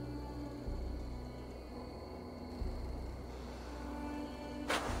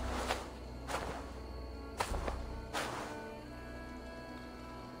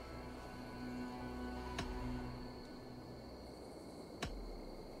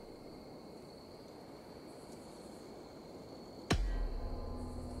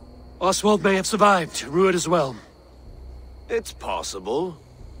 Oswald may have survived, Ruud as well. It's possible.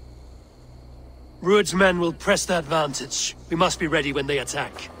 Ruud's men will press the advantage. We must be ready when they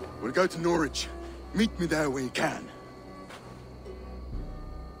attack. We'll go to Norwich. Meet me there when you can.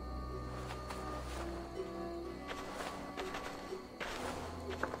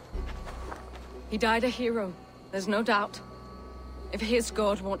 He died a hero, there's no doubt. If his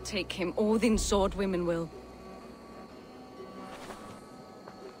god won't take him, Odin's sword women will.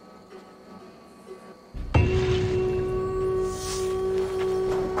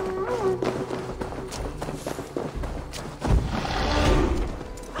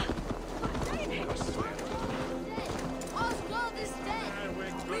 Oswald is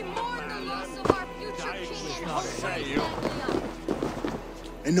dead. We mourn the loss of our future king and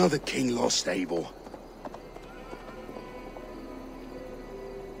hope. Another king lost, Eivor.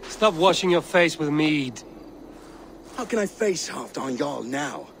 Stop washing your face with mead. How can I face Halfdan Jarl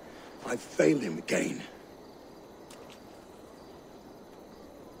now? I've failed him again.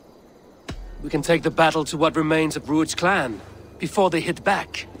 We can take the battle to what remains of Ruud's clan, before they hit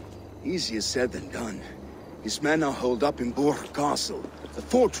back. Easier said than done. His men are holed up in Borg Castle, the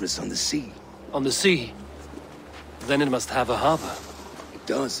fortress on the sea. On the sea? Then it must have a harbor. It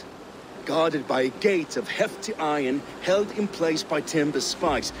does. Guarded by a gate of hefty iron, held in place by timber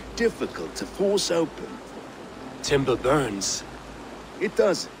spikes, difficult to force open. Timber burns. It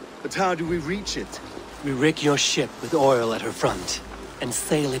does, but how do we reach it? We rig your ship with oil at her front, and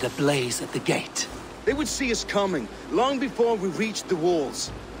sail it ablaze at the gate. They would see us coming, long before we reached the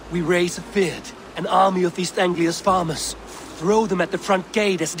walls. We raise a Fyrd, an army of East Anglia's farmers. Throw them at the front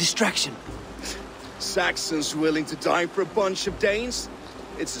gate as a distraction. Saxons willing to die for a bunch of Danes?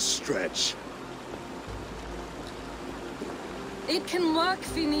 It's a stretch. It can work,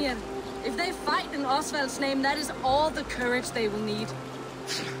 Finir. If they fight in Oswald's name, that is all the courage they will need.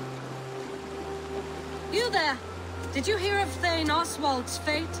 You there! Did you hear of Thegn Oswald's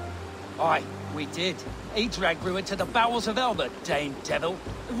fate? Aye, we did. He dragged Ruud to the bowels of Elba, Dane devil.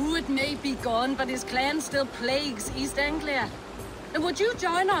 Ruud may be gone, but his clan still plagues East Anglia. And would you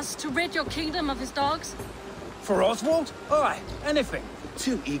join us to rid your kingdom of his dogs? For Oswald? Aye, anything.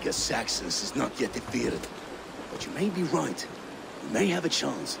 2 eager Saxons is not yet defeated. But you may be right. We may have a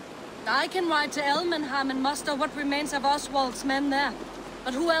chance. I can ride to Elmenham and muster what remains of Oswald's men there.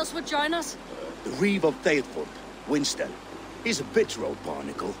 But who else would join us? The Reeve of Thetford, Winchester. He's a bitter old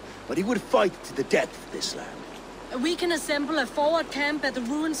barnacle, but he would fight to the death for this land. We can assemble a forward camp at the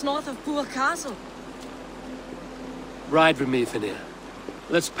ruins north of Burg Castle. Ride with me, Finir.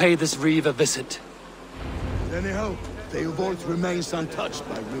 Let's pay this Reeve a visit. Any hope? Eivor remains untouched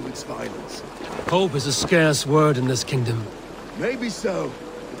by Ruud's violence. Hope is a scarce word in this kingdom. Maybe so,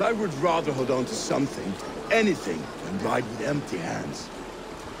 but I would rather hold on to something, anything, than ride with empty hands.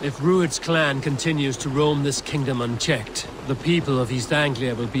 If Ruud's clan continues to roam this kingdom unchecked, the people of East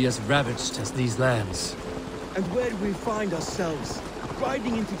Anglia will be as ravaged as these lands. And where do we find ourselves?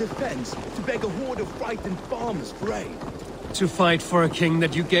 Riding into defense to beg a horde of frightened farmers for aid. To fight for a king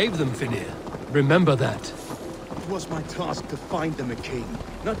that you gave them, Finir. Remember that. It was my task to find them a king,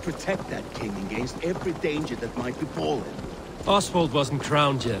 not protect that king against every danger that might befall him. Oswald wasn't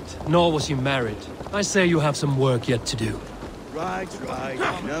crowned yet, nor was he married. I say you have some work yet to do. Right.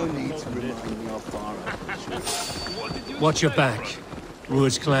 No need to remind me how far I Watch your back.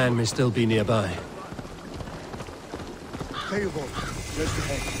 Ruud's clan may still be nearby. Eivor, just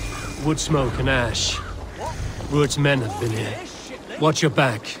ahead. Wood smoke and ash. Ruud's men have been here. Watch your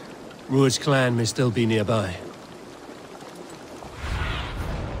back. Ruud's clan may still be nearby.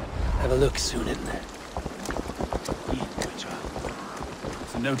 Have a look soon in there.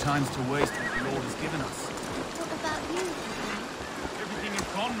 So no times to waste what the Lord has given us. What about you? Everything is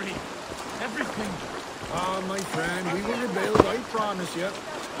gone, Reeve. Everything. Ah, my friend, we will rebuild, I promise you.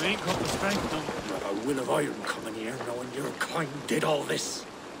 I ain't got the strength, though. Not a will of iron coming here, knowing your kind did all this.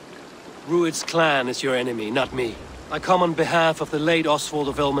 Ruud's clan is your enemy, not me. I come on behalf of the late Oswald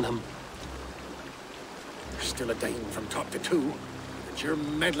of Elmenham. You're still a Dane from top to two. It's your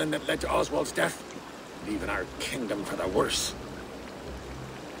meddling that led to Oswald's death, leaving our kingdom for the worse.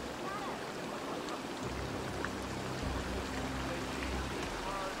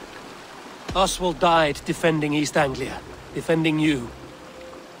 Oswald died defending East Anglia, defending you.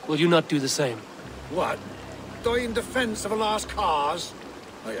 Will you not do the same? What? Die in defense of a lost cause?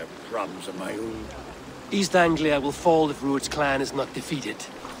 I have problems of my own. East Anglia will fall if Ruud's clan is not defeated.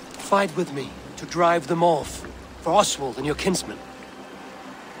 Fight with me to drive them off, for Oswald and your kinsmen.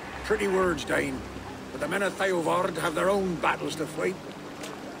 Pretty words, Dane, but the men of Theovard have their own battles to fight.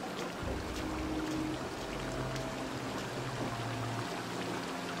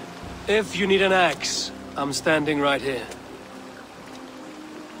 If you need an axe, I'm standing right here.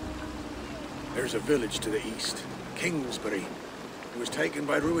 There's a village to the east, Kingsbury. It was taken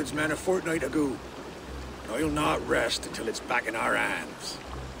by Rued's men a fortnight ago. I'll not rest until it's back in our hands.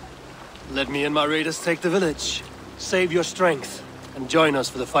 Let me and my raiders take the village. Save your strength, and join us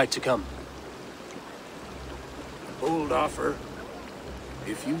for the fight to come. Bold offer.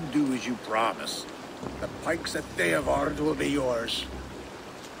 If you do as you promise, the pikes at Eivor will be yours.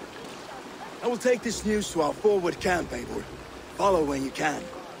 I will take this news to our forward camp, Eivor. Follow when you can.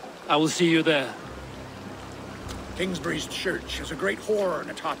 I will see you there. Kingsbury's church has a great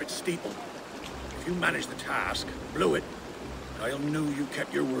horn atop its steeple. If you manage the task, blew it, I'll know you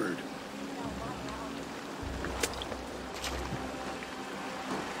kept your word.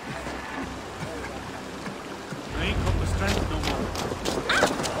 I ain't got the strength no more.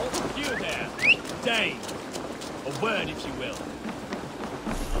 You there, Dane. A word, if you will.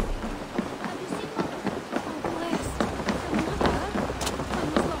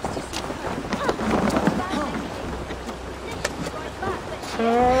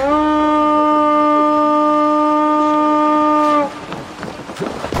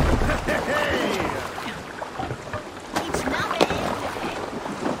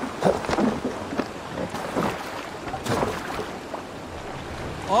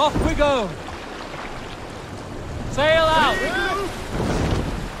 Off we go! Sail out!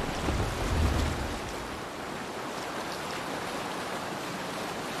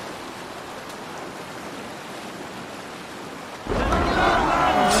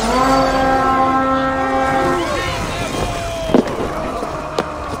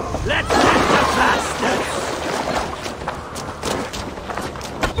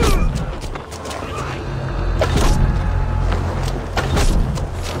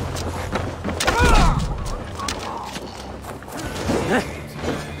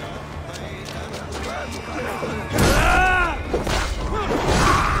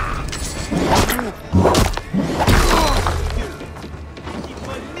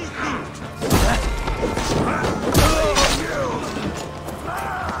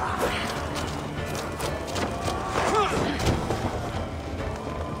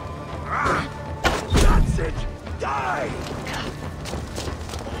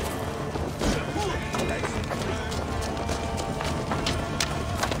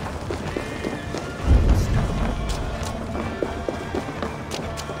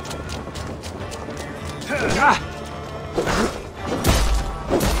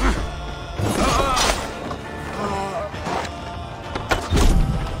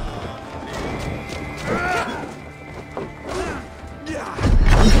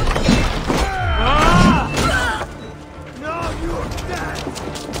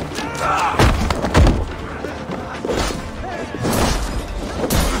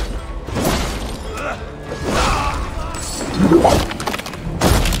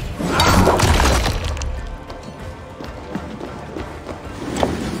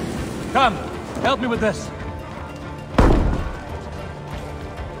 Come, help me with this.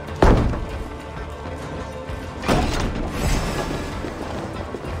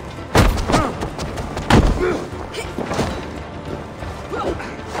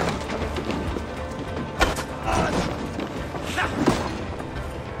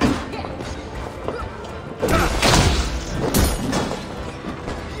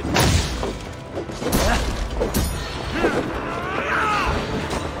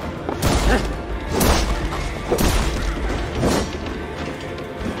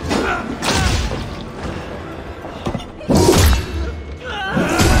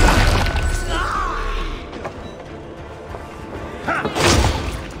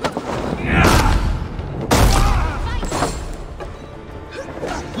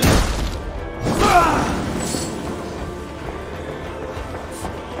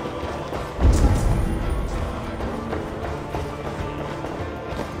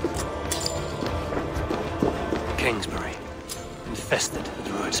 Kingsbury, infested with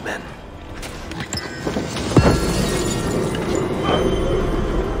Rued's men.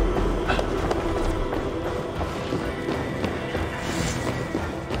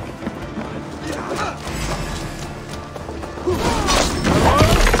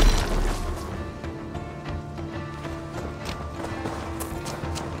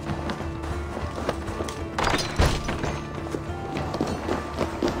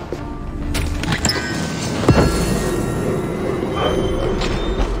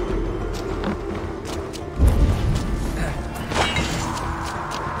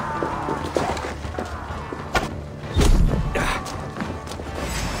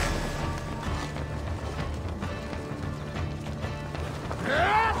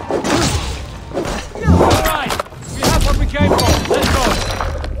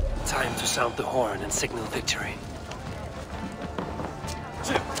 and signal victory.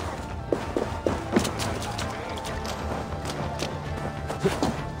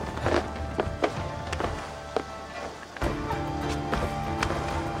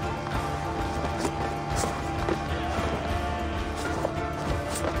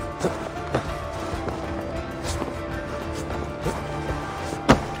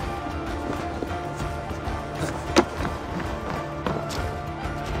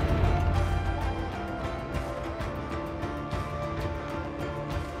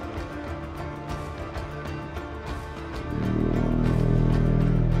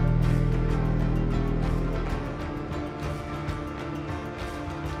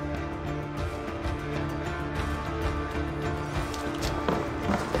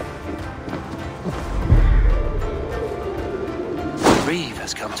 Reeve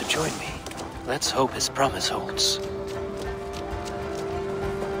has come to join me. Let's hope his promise holds.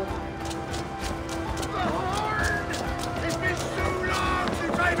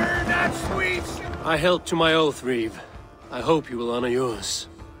 I held to my oath, Reeve. I hope you will honor yours.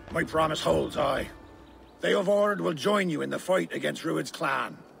 My promise holds, aye. Eivor will join you in the fight against Rued's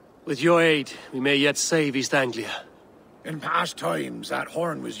clan. With your aid, we may yet save East Anglia. In past times, that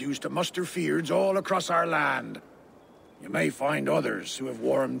horn was used to muster fyrds all across our land. You may find others who have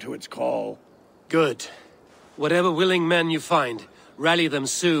warmed to its call. Good. Whatever willing men you find, rally them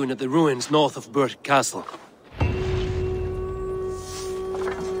soon at the ruins north of Burt Castle.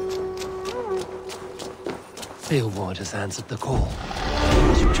 Eivor has answered the call.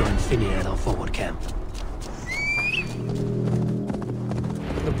 To join Finneir at our forward camp.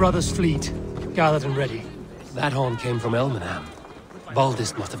 The brothers' fleet, gathered and ready. That horn came from Elmenham.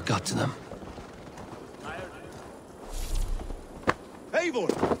 Baldist must have got to them.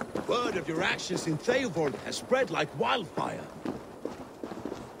 Eivor! Word of your actions in Theoborg has spread like wildfire.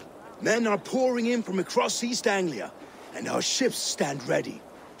 Men are pouring in from across East Anglia, and our ships stand ready.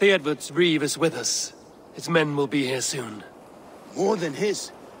 Theodward's Reeve is with us. His men will be here soon. More than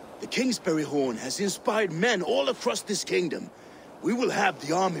his. The Kingsbury Horn has inspired men all across this kingdom. We will have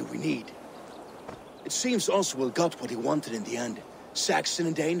the army we need. It seems Oswald got what he wanted in the end. Saxon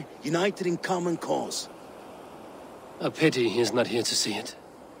and Dane united in common cause. A pity he is not here to see it.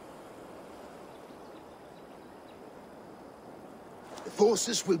 The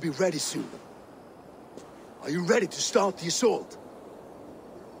forces will be ready soon. Are you ready to start the assault?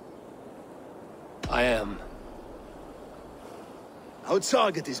 I am. Our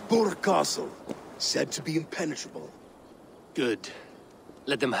target is Burt Castle, said to be impenetrable. Good.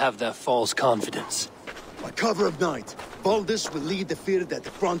 Let them have their false confidence. By cover of night, Baldus will lead the fyrd at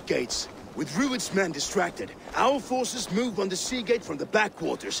the front gates. With Rued's men distracted, our forces move on the sea gate from the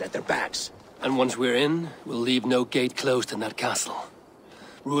backwaters at their backs. And once we're in, we'll leave no gate closed in that castle.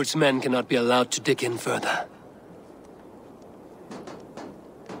 Rued's men cannot be allowed to dig in further.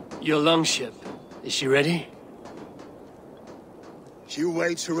 Your longship, is she ready? She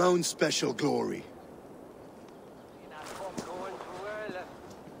awaits her own special glory.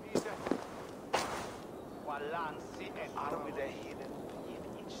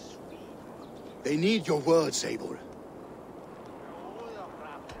 They need your words, Eivor.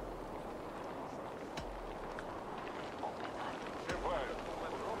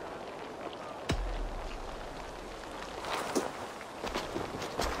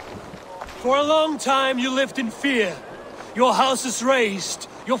 For a long time you lived in fear. Your houses razed,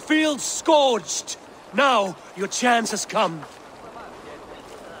 your fields scorched. Now your chance has come.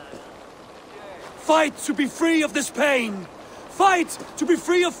 Fight to be free of this pain. Fight to be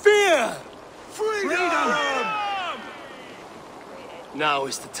free of fear. Freedom! Now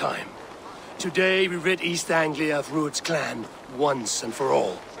is the time. Today we rid East Anglia of Rued's clan, once and for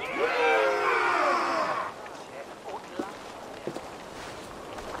all.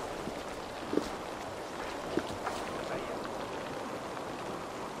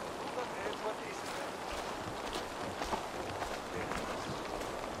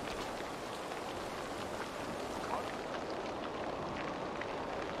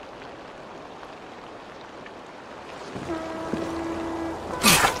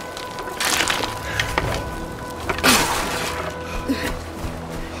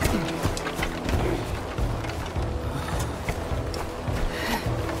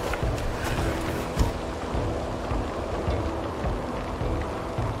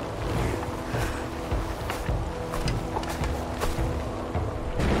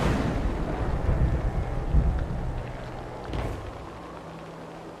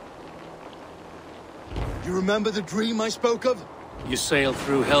 Remember the dream I spoke of? You sailed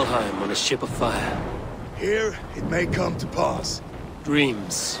through Helheim on a ship of fire. Here, it may come to pass.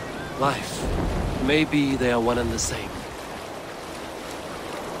 Dreams, life, Maybe they are one and the same.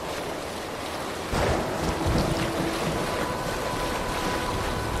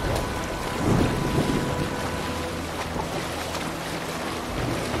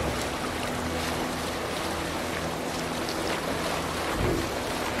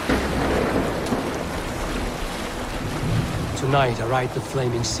 Tonight I ride the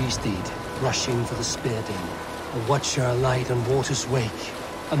flaming sea steed, rushing for the spear den. A watcher alight on water's wake.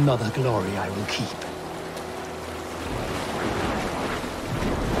 Another glory I will keep.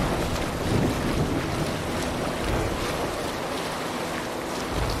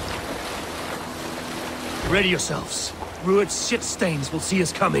 Ready yourselves. Rued's shit stains will see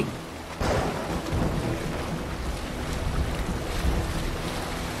us coming.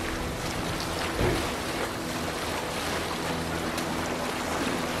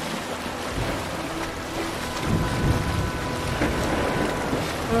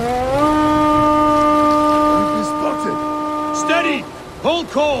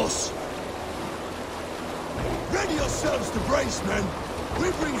 Course! Ready yourselves to brace, men! We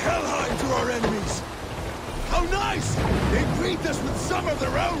bring Helheim to our enemies! How nice! They greet us with some of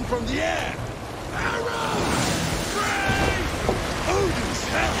their own from the air! Arrows! Brave! Odin's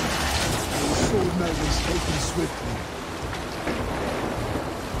hell! The sword measures taken swiftly.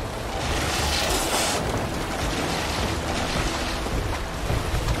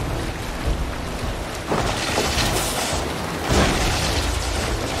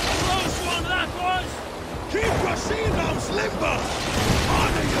 Limber!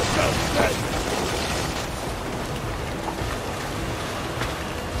 Honor yourself, men!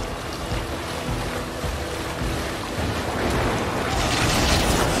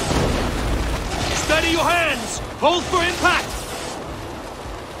 Steady your hands! Hold for impact!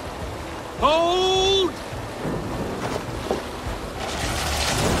 Hold!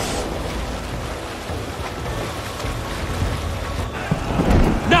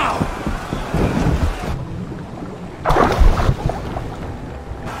 Now!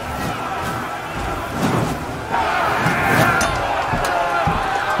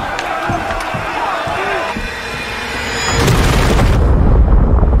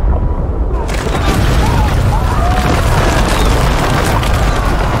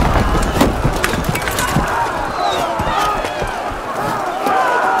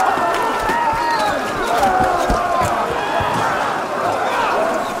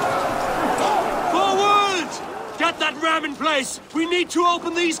 We need to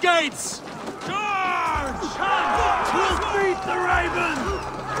open these gates! Charge! We'll beat the Raven!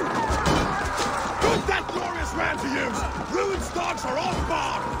 Put that glorious ram to use! Ruin's dogs are off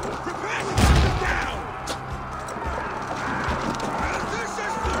guard! Prepare to hunt them down! And this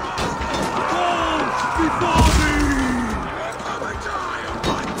is for us! Fall before thee! Come and die of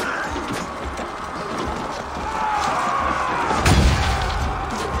my pain!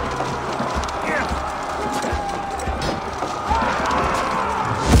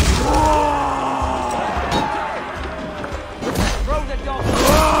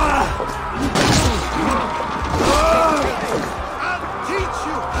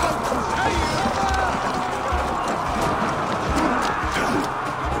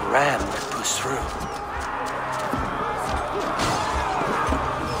 Ram could push through.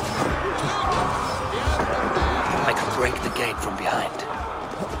 I could break the gate from behind.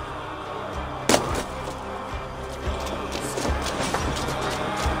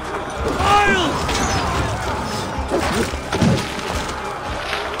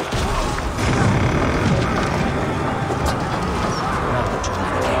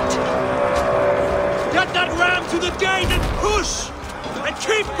 Get that ram to the gate and push! And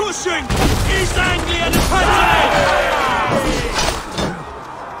keep pushing! East Anglia and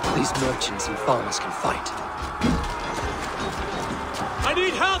These merchants and farmers can fight. I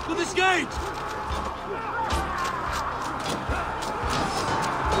need help with this gate!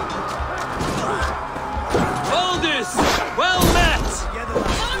 Hold this! Well met!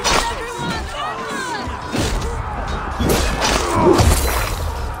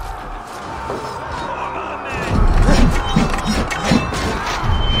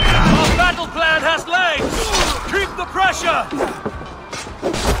 Our battle plan has legs! Keep the pressure!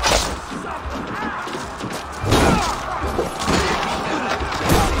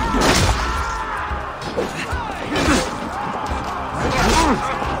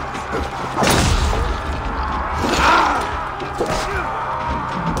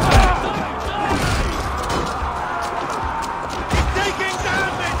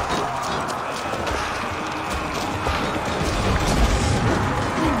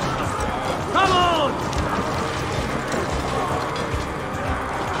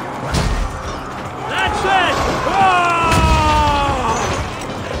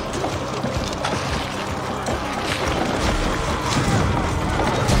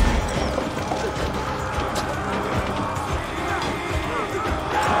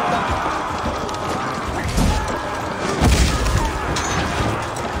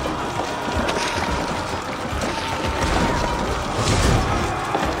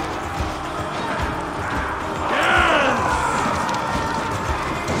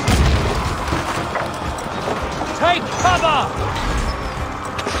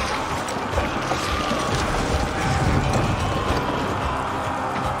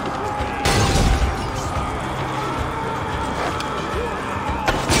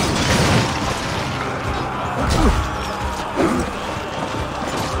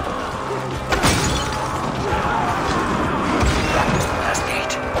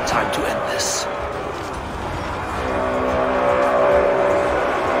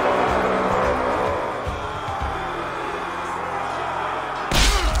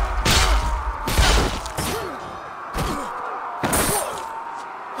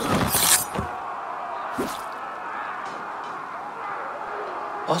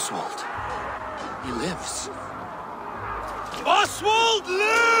 Oswald. He lives. Oswald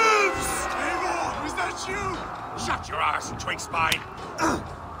lives! Eivor, is that you? Shut your arse and twig spine.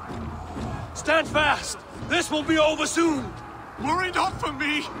 Stand fast! This will be over soon! Worry not for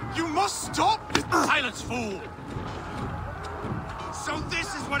me! You must stop! Silence, fool! So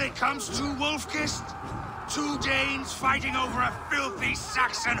this is what it comes to, Wolfkist? 2 Danes fighting over a filthy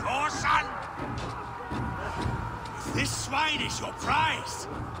Saxon whoreson? If this swine is your prize,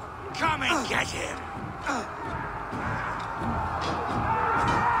 come and get him!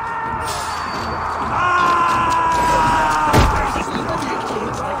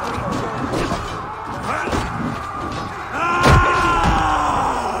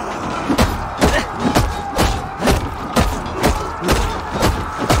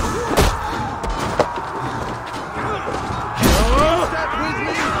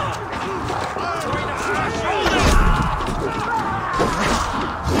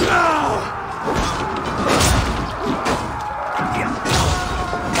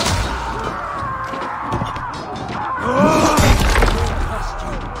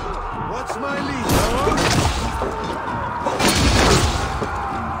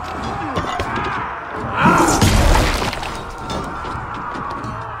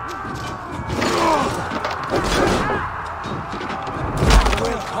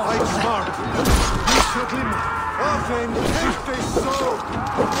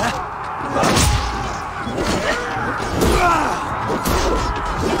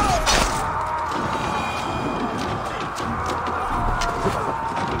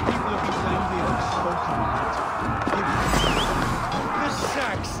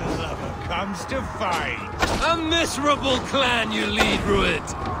 Miserable clan you lead, Rued.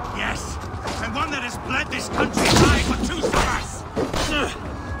 Yes, and one that has bled this country dry for 2 summers.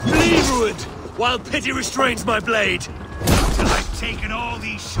 Flee, Rued, while pity restrains my blade. Till I've taken all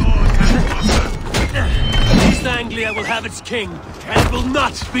these shores and water. East Anglia will have its king, and it will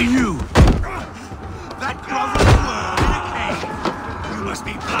not be you. That groveling word in a cave. You must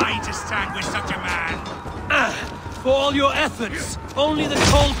be blind to stand with such a man. For all your efforts, only the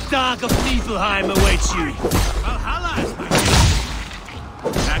cold dark of Niflheim awaits you. Valhalla is my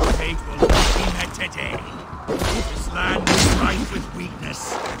fate. That fate will not be met today. This land is rife with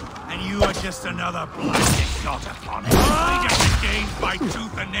weakness, and you are just another blinded dot upon it. I just gained by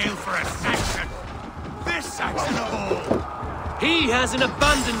tooth and nail for a Saxon. This Saxon of all. He has in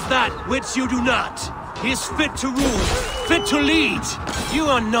abundance that which you do not. He is fit to rule, fit to lead. You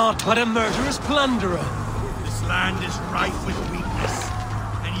are not but a murderous plunderer. This land is rife with weakness,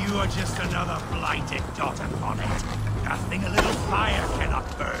 and you are just another blighted dot upon it. Nothing a little fire cannot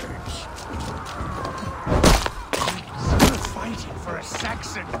purge. Still fighting for a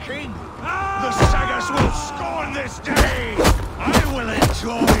Saxon king. The Sagas will scorn this day. I will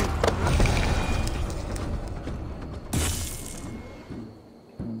enjoy.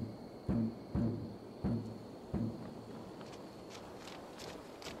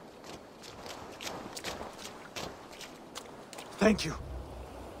 Thank you.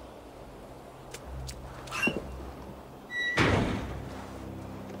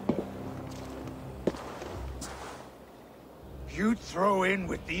 You throw in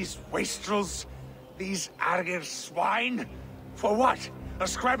with these wastrels? These Argir swine? For what? A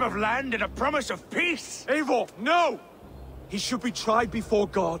scrap of land and a promise of peace? Eivor, no! He should be tried before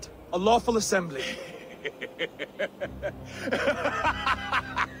God, a lawful assembly.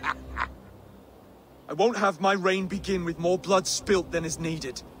 I won't have my reign begin with more blood spilt than is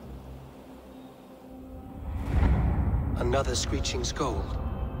needed. Another screeching scold.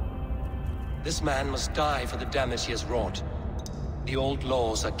 This man must die for the damage he has wrought. The old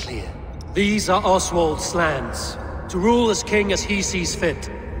laws are clear. These are Oswald's lands, to rule as king as he sees fit.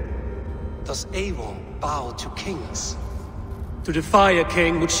 Does Eivor bow to kings? To defy a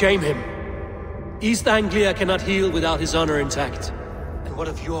king would shame him. East Anglia cannot heal without his honor intact. And what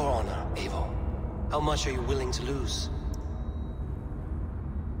of your honor, Eivor? How much are you willing to lose?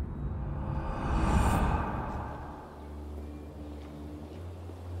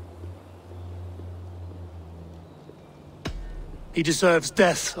 He deserves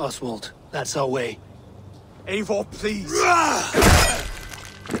death, Oswald. That's our way. Eivor, please.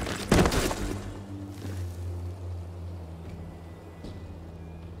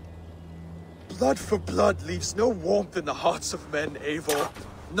 Blood for blood leaves no warmth in the hearts of men, Eivor.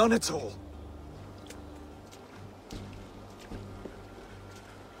 None at all.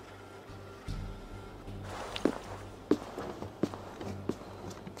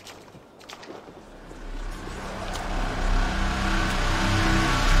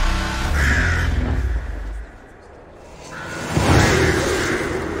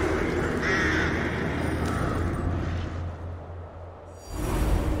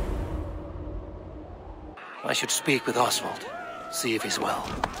 I should speak with Oswald. See if he's well.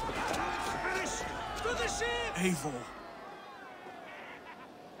 Eivor.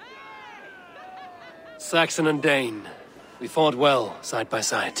 Saxon and Dane. We fought well, side by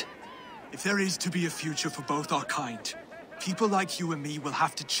side. If there is to be a future for both our kind, people like you and me will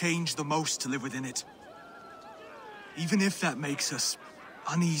have to change the most to live within it. Even if that makes us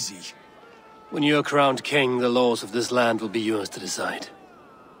uneasy. When you're crowned king, the laws of this land will be yours to decide.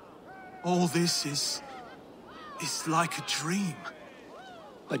 All this is like a dream.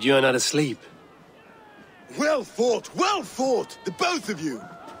 But you're not asleep. Well fought, the both of you!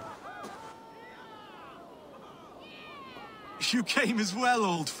 You came as well,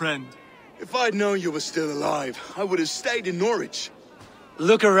 old friend. If I'd known you were still alive, I would have stayed in Norwich.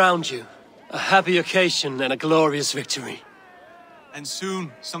 Look around you. A happy occasion and a glorious victory. And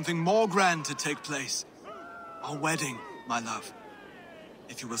soon, something more grand to take place. Our wedding, my love.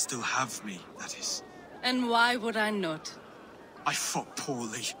 If you will still have me, that is. And why would I not? I fought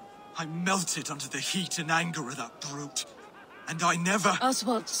poorly. I melted under the heat and anger of that brute. And I never...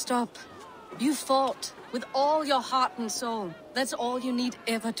 Oswald, stop. You fought with all your heart and soul. That's all you need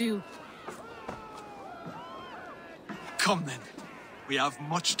ever do. Come then. We have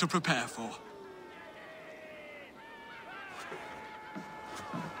much to prepare for.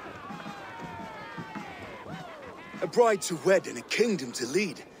 A bride to wed and a kingdom to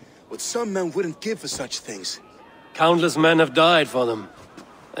lead. What some men wouldn't give for such things. Countless men have died for them.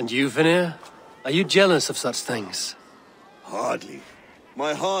 And you, Vanir? Are you jealous of such things? Hardly.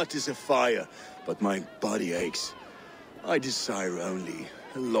 My heart is afire, but my body aches. I desire only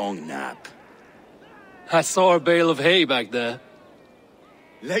a long nap. I saw a bale of hay back there.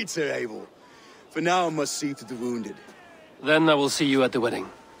 Later, Eivor. For now I must see to the wounded. Then I will see you at the wedding.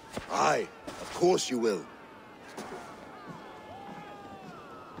 Aye, of course you will.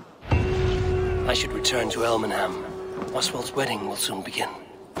 I should return to Elmenham. Oswald's wedding will soon begin.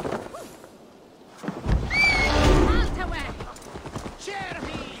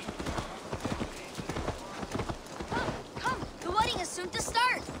 Come, the wedding is soon to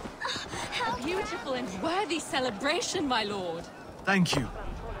start. A beautiful and worthy celebration, my lord. Thank you.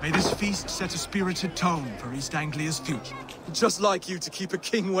 May this feast set a spirited tone for East Anglia's future. Just like you to keep a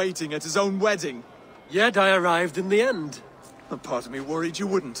king waiting at his own wedding. Yet I arrived in the end. A part of me worried you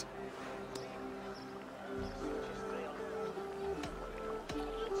wouldn't.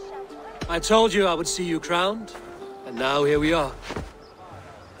 I told you I would see you crowned, and now here we are.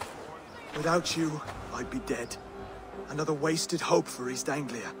 Without you, I'd be dead. Another wasted hope for East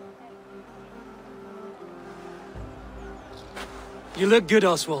Anglia. You look good,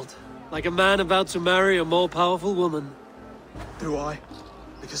 Oswald. Like a man about to marry a more powerful woman. Do I?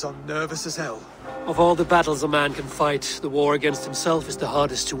 Because I'm nervous as hell. Of all the battles a man can fight, the war against himself is the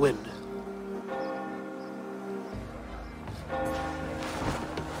hardest to win.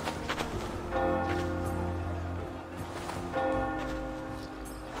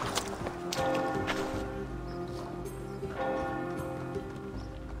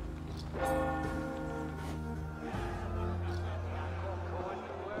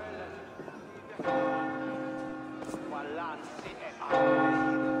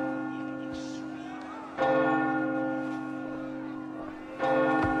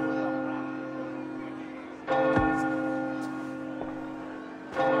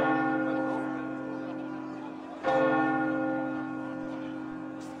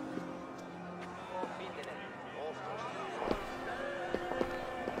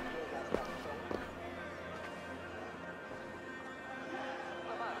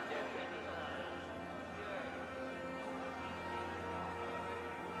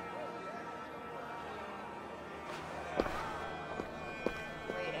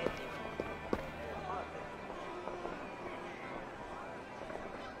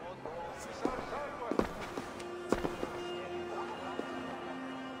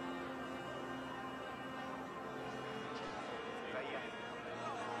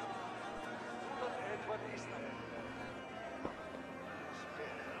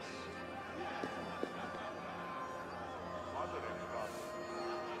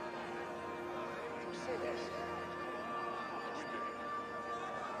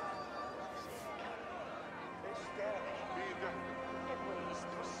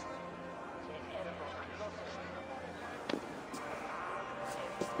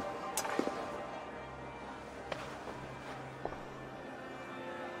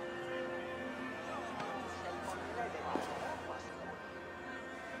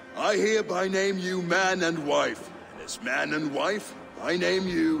 I hereby name you man and wife. And as man and wife, I name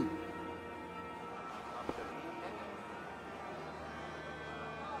you...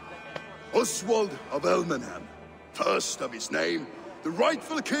 Oswald of Elmenham, first of his name, the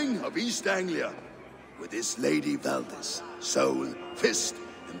rightful king of East Anglia, with his lady Valdis, soul, fist,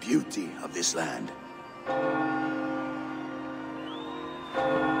 and beauty of this land.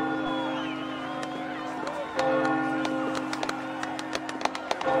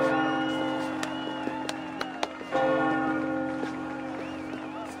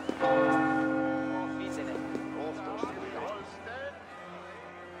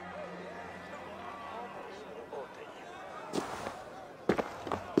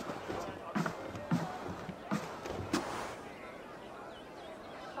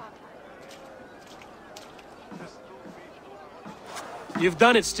 You've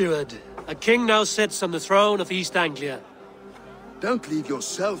done it, steward. A king now sits on the throne of East Anglia. Don't leave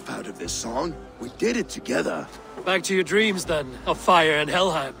yourself out of this song. We did it together. Back to your dreams, then, of fire and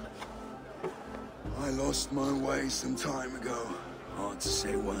Helheim. I lost my way some time ago. Hard to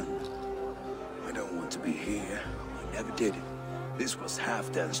say when. I don't want to be here. I never did. This was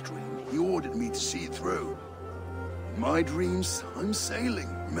Halfdan's dream. He ordered me to see it through. In my dreams, I'm sailing,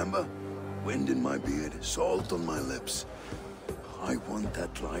 remember? Wind in my beard, salt on my lips. I want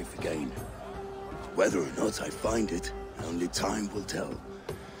that life again. Whether or not I find it, only time will tell.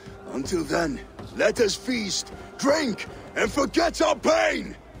 Until then, let us feast, drink, and forget our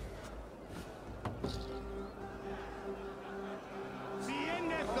pain!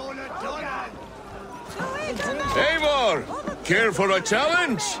 Eivor! Care for a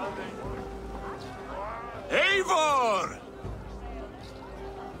challenge? Eivor!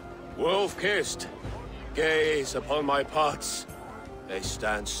 Wolf-kissed, gaze upon my pots. They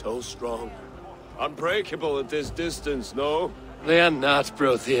stand so strong. Unbreakable at this distance, no? They are not,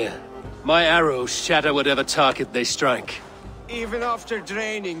 Brothier. My arrows shatter whatever target they strike. Even after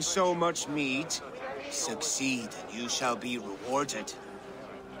draining so much meat, succeed and you shall be rewarded.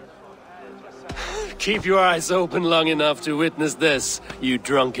 Keep your eyes open long enough to witness this, you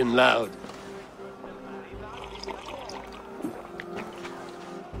drunken loud.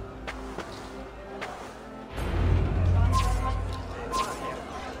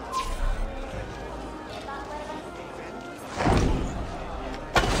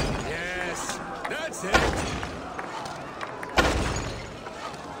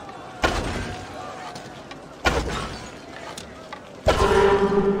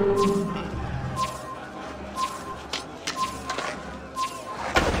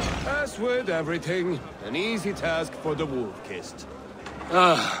 As with everything, an easy task for the wolf-kissed.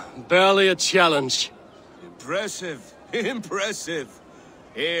 Ah, barely a challenge. Impressive, impressive.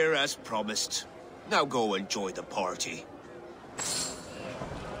 Here as promised. Now go enjoy the party.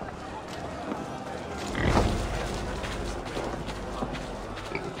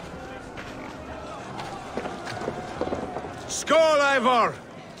 Skål, Eivor!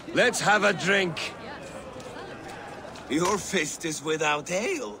 Let's have a drink. Your fist is without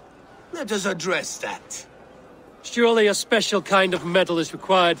ale. Let us address that. Surely a special kind of metal is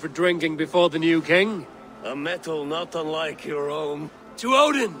required for drinking before the new king? A metal not unlike your own. To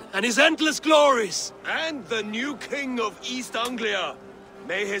Odin and his endless glories! And the new king of East Anglia.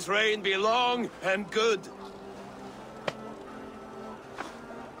 May his reign be long and good.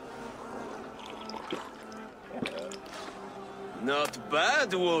 Not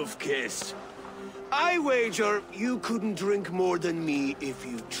bad, Wolf-kissed. I wager you couldn't drink more than me if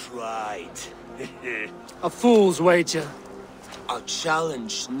you tried. A fool's wager. A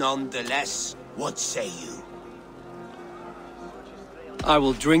challenge nonetheless. What say you? I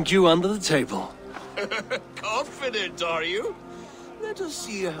will drink you under the table. Confident, are you? Let us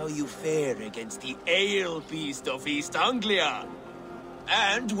see how you fare against the ale beast of East Anglia.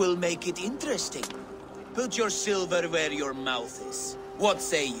 And we'll make it interesting. Put your silver where your mouth is. What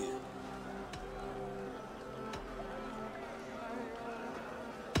say you?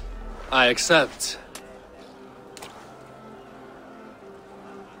 I accept.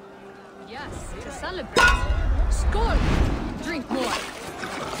 Yes, to celebrate. Skål! Drink more.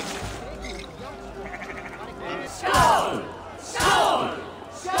 Skål! Skål!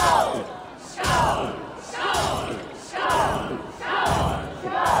 Skål! Skål! Skål! Skål!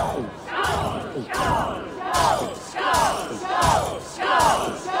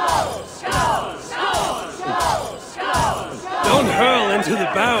 Don't hurl into the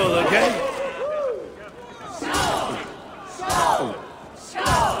barrel, okay?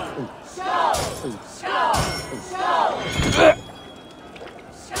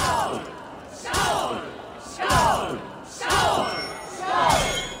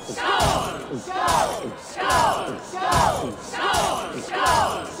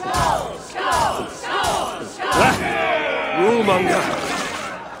 Rule monger.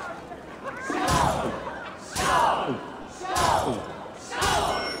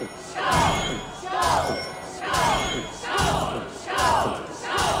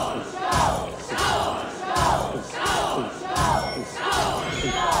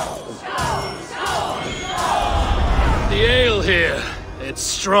 It's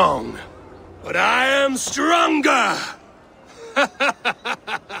strong, but I am stronger!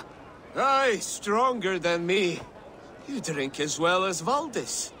 Aye, stronger than me. You drink as well as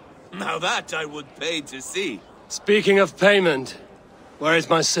Valdis. Now that I would pay to see. Speaking of payment, where is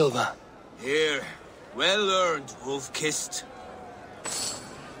my silver? Here, well earned, wolf-kissed.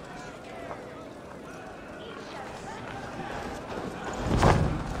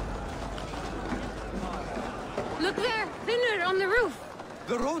 Look there, thinner on the roof.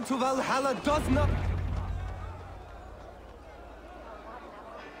 The road to Valhalla does not...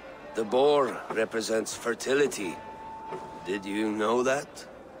 The boar represents fertility. Did you know that?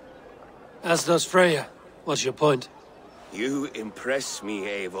 As does Freya. What's your point? You impress me,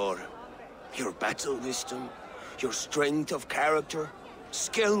 Eivor. Your battle wisdom, your strength of character,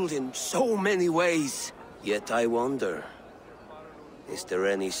 skilled in so many ways. Yet I wonder, is there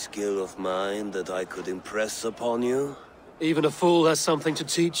any skill of mine that I could impress upon you? Even a fool has something to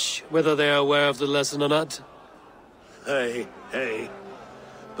teach, whether they are aware of the lesson or not. Hey.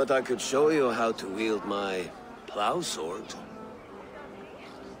 But I could show you how to wield my plow sword.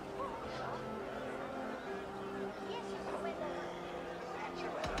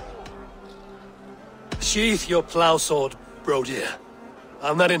 Sheath your plow sword, bro dear.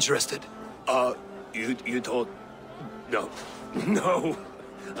 I'm not interested. You thought... No,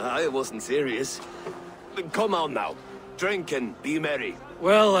 I wasn't serious. Come on now, drink and be merry.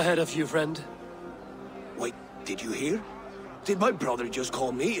 Well ahead of you, friend. Wait, did you hear? Did my brother just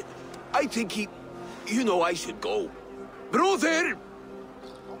call me? I think he... You know I should go. Brother!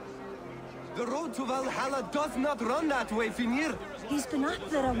 The road to Valhalla does not run that way, Finir. He's been up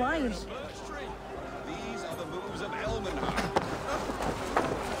there a while. These are the moves of Elmenhart.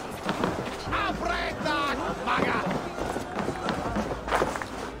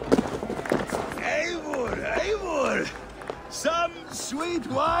 Eivor! Some sweet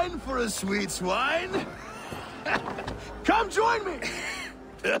wine for a sweet swine? Come join me!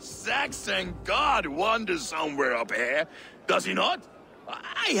 The Saxon god wanders somewhere up here, does he not?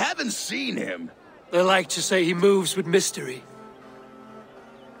 I haven't seen him. They like to say he moves with mystery.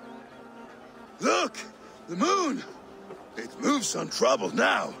 Look! The moon! It moves untroubled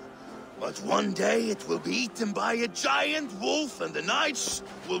now. But one day it will be eaten by a giant wolf and the nights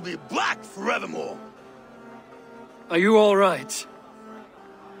will be black forevermore. Are you all right?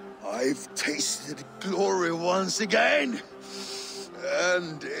 I've tasted glory once again.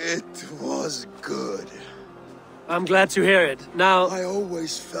 And it was good. I'm glad to hear it. Now... I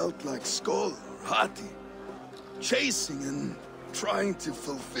always felt like Skoll or Hati. Chasing and trying to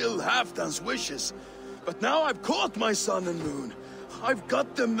fulfill Halfdan's wishes. But now I've caught my sun and moon. I've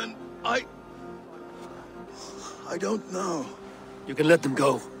got them and I don't know. You can let them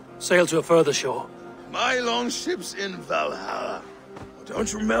go. Sail to a further shore. My longship's in Valhalla.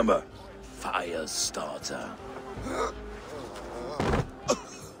 Don't you remember? Fire starter.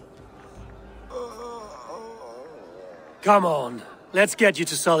 Come on. Let's get you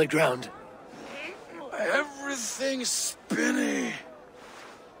to solid ground. Everything's spinny.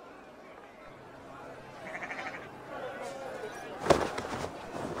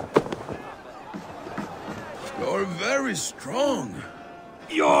 You're very strong.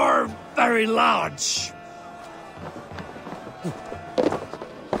 You're very large.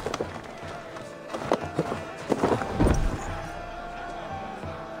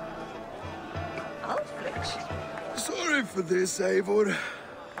 Sorry for this, Eivor.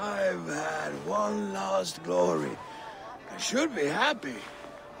 I've had one last glory. I should be happy.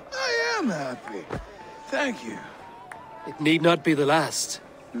 I am happy. Thank you. It need not be the last.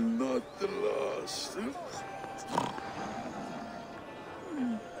 Not the last.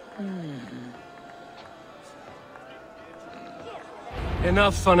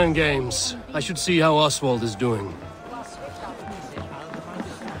 Enough fun and games. I should see how Oswald is doing.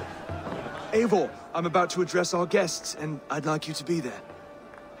 Eivor, I'm about to address our guests, and I'd like you to be there.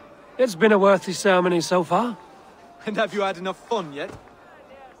 It's been a worthy ceremony so far. And have you had enough fun yet?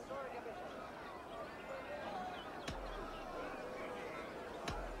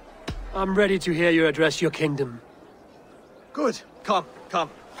 I'm ready to hear you address your kingdom. Good. Come.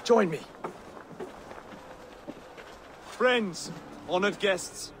 Join me. Friends, honored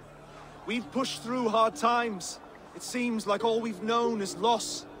guests, we've pushed through hard times. It seems like all we've known is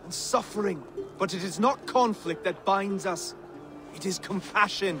loss and suffering. But it is not conflict that binds us. It is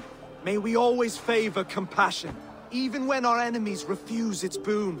compassion. May we always favor compassion, even when our enemies refuse its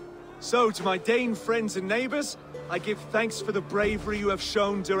boon. So, to my Dane friends and neighbors, I give thanks for the bravery you have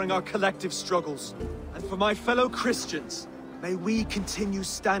shown during our collective struggles. And for my fellow Christians, may we continue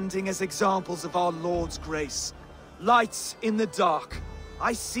standing as examples of our Lord's grace. Lights in the dark,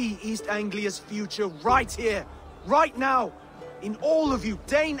 I see East Anglia's future right here, right now, in all of you,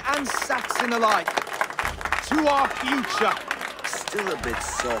 Dane and Saxon alike. To our future. Still a bit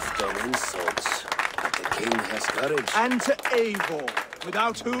soft on insults, but the king has courage. And to Eivor,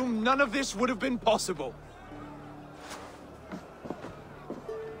 without whom none of this would have been possible.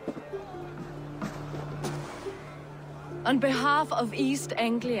 On behalf of East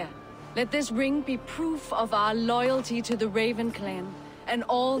Anglia, let this ring be proof of our loyalty to the Raven clan and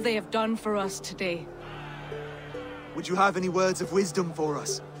all they have done for us today. Would you have any words of wisdom for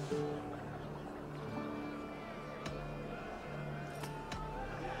us?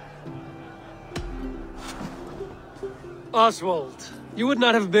 Oswald, you would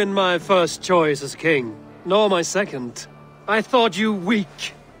not have been my first choice as king, nor my second. I thought you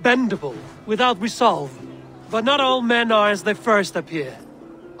weak, bendable, without resolve. But not all men are as they first appear.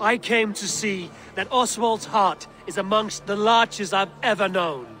 I came to see that Oswald's heart is amongst the largest I've ever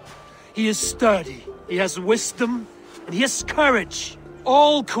known. He is sturdy, he has wisdom, and he has courage.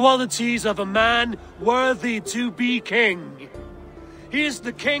 All qualities of a man worthy to be king. He is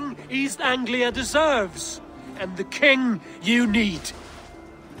the king East Anglia deserves, and the king you need.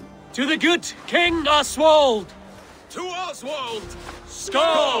 To the good King Oswald! To Oswald!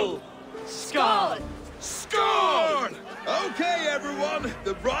 Skull! Skull! Skull! Okay, everyone,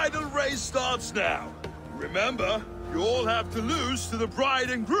 the bridal race starts now. Remember, you all have to lose to the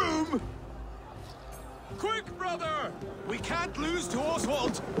bride and groom. Quick, brother! We can't lose to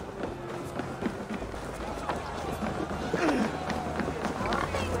Oswald!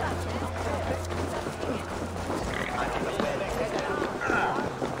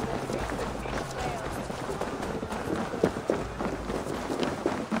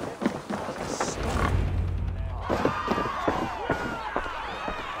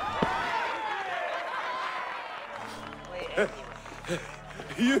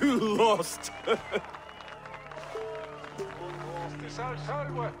 You lost!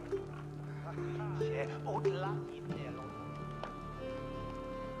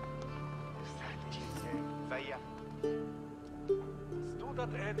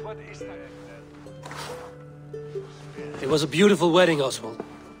 It was a beautiful wedding, Oswald.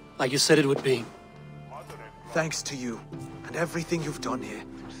 Like you said it would be. Thanks to you, and everything you've done here.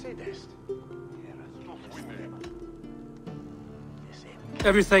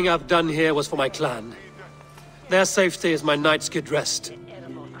 Everything I've done here was for my clan. Their safety is my night's good rest.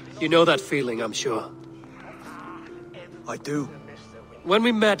 You know that feeling, I'm sure. I do. When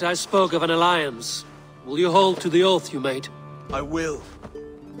we met, I spoke of an alliance. Will you hold to the oath you made? I will.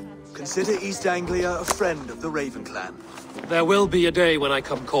 Consider East Anglia a friend of the Raven clan. There will be a day when I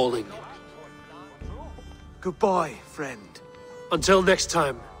come calling. Goodbye, friend. Until next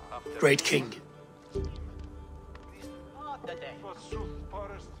time, Great King.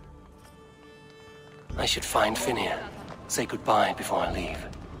 I should find Finir. Say goodbye before I leave.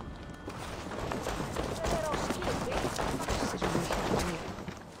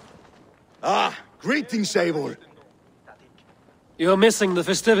 Ah, greetings, Eivor. You're missing the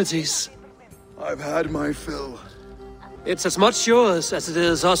festivities. I've had my fill. It's as much yours as it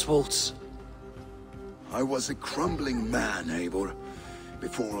is Oswald's. I was a crumbling man, Eivor.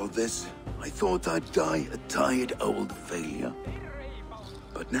 Before all this, I thought I'd die a tired old failure.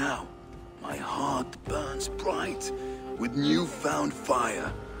 But now, my heart burns bright with newfound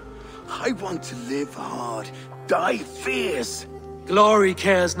fire. I want to live hard, die fierce. Glory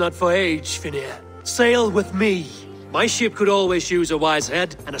cares not for age, Finir. Sail with me. My ship could always use a wise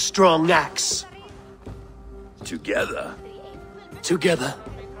head and a strong axe. Together? Together.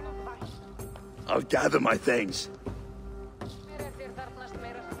 I'll gather my things.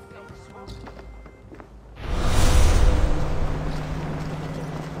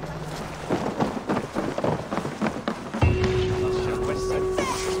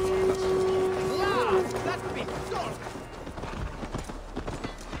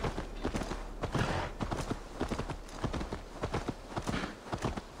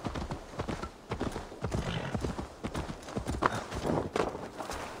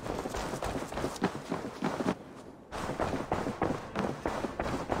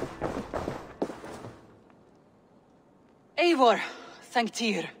 Eivor, thank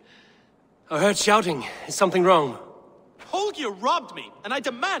Tyr. I heard shouting. Is something wrong? Holger robbed me, and I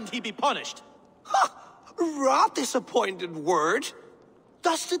demand he be punished. Rot disappointed word.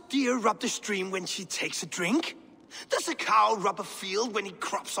 Does the deer rub the stream when she takes a drink? Does a cow rub a field when he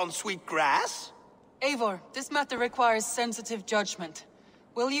crops on sweet grass? Eivor, this matter requires sensitive judgment.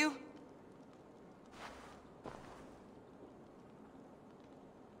 Will you?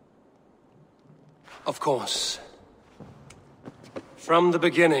 Of course. From the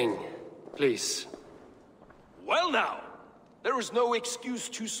beginning, please. Well now, there is no excuse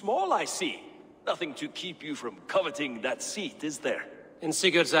too small, I see. Nothing to keep you from coveting that seat, is there? In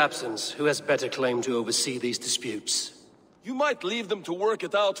Sigurd's absence, who has better claim to oversee these disputes? You might leave them to work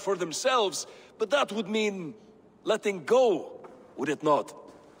it out for themselves, but that would mean letting go, would it not?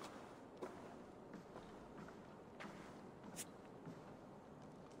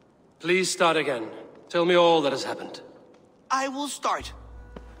 Please start again. Tell me all that has happened. I will start.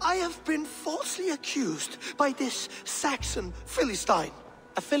 I have been falsely accused by this Saxon Philistine.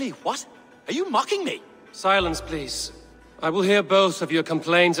 A Philly what? Are you mocking me? Silence, please. I will hear both of your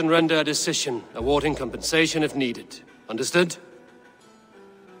complaints and render a decision, awarding compensation if needed. Understood?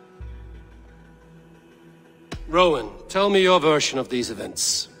 Rowan, tell me your version of these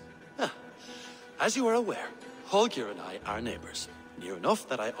events. As you are aware, Holger and I are neighbors. Near enough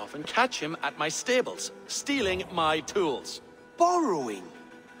that I often catch him at my stables, stealing my tools. Borrowing.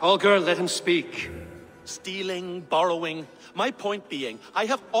 Holger, let him speak. Stealing, borrowing. My point being, I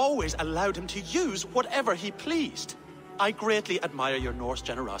have always allowed him to use whatever he pleased. I greatly admire your Norse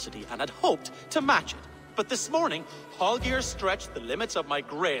generosity and had hoped to match it. But this morning, Holger stretched the limits of my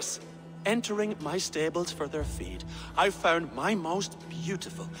grace. Entering my stables for their feed, I found my most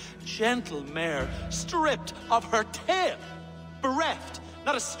beautiful, gentle mare stripped of her tail. Bereft,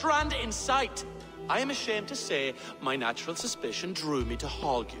 not a strand in sight. I am ashamed to say my natural suspicion drew me to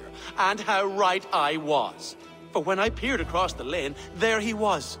Holger, and how right I was. For when I peered across the lane, there he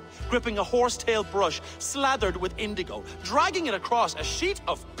was, gripping a horsetail brush slathered with indigo, dragging it across a sheet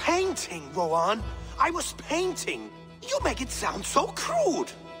of painting, Rowan. I was painting. You make it sound so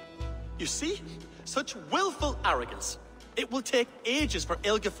crude. You see? Such willful arrogance. It will take ages for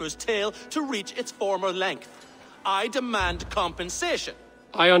Ilgafur's tail to reach its former length. I demand compensation.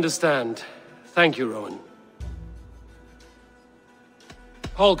 I understand. Thank you, Rowan.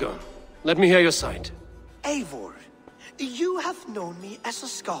 Holger, let me hear your side. Eivor, you have known me as a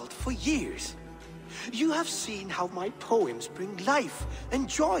skald for years. You have seen how my poems bring life and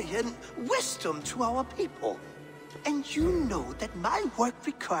joy and wisdom to our people. And you know that my work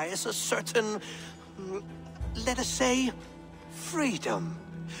requires a certain, let us say, freedom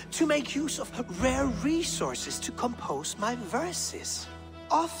to make use of rare resources to compose my verses.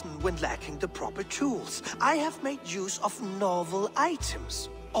 Often when lacking the proper tools, I have made use of novel items.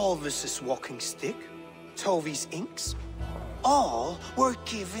 Alvis's walking stick, Tovi's inks, all were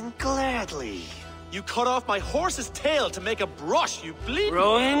given gladly. You cut off my horse's tail to make a brush, you bleed.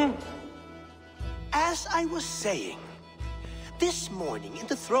 Rowan? As I was saying, this morning in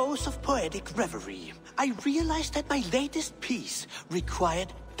the throes of poetic reverie, I realized that my latest piece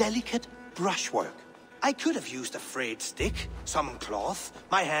required delicate brushwork. I could have used a frayed stick, some cloth,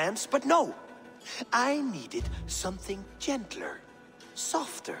 my hands, but no. I needed something gentler,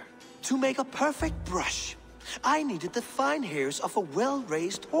 softer. To make a perfect brush, I needed the fine hairs of a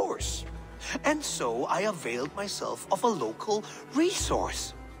well-raised horse. And so I availed myself of a local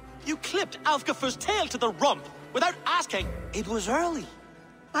resource. You clipped Alfgafur's tail to the rump without asking. It was early.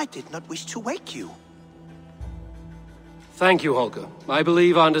 I did not wish to wake you. Thank you, Holger. I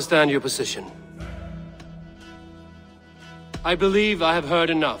believe I understand your position. I believe I have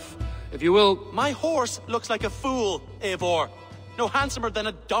heard enough. If you will... My horse looks like a fool, Eivor. No handsomer than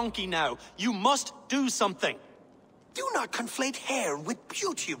a donkey now. You must do something. Do not conflate hair with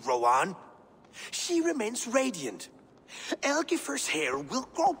beauty, Rowan. She remains radiant. Elgifur's hair will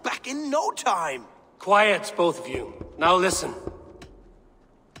grow back in no time. Quiet, both of you. Now listen.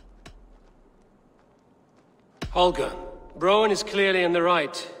 Holger, Rowan is clearly in the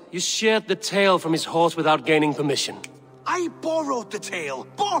right. You sheared the tail from his horse without gaining permission. I borrowed the tail.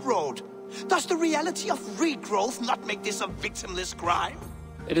 Borrowed! Does the reality of regrowth not make this a victimless crime?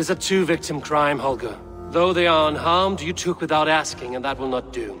 It is a two-victim crime, Holger. Though they are unharmed, you took without asking, and that will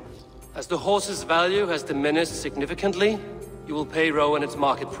not do. As the horse's value has diminished significantly, you will pay Rowan its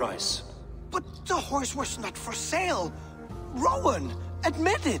market price. But the horse was not for sale. Rowan,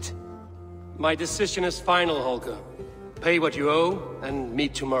 admit it. My decision is final, Holger. Pay what you owe, and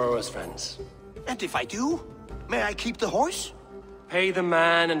meet tomorrow as friends. And if I do, may I keep the horse? Pay the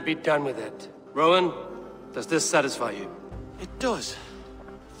man and be done with it. Rowan, does this satisfy you? It does.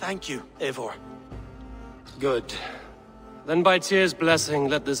 Thank you, Eivor. Good. Then by Tyr's blessing,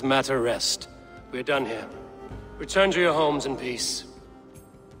 let this matter rest. We're done here. Return to your homes in peace.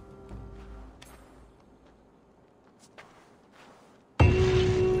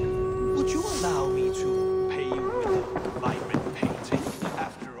 Would you allow me to pay you with a vibrant painting?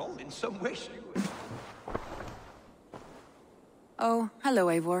 After all, in some ways you... Oh, hello,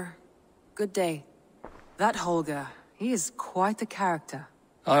 Eivor. Good day. That Holger, He is quite a character.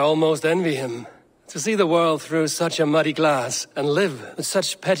 I almost envy him. To see the world through such a muddy glass and live with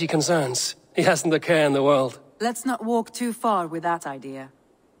such petty concerns. He hasn't a care in the world. Let's not walk too far with that idea.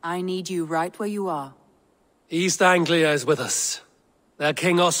 I need you right where you are. East Anglia is with us. Their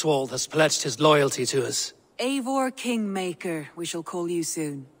King Oswald has pledged his loyalty to us. Eivor Kingmaker, we shall call you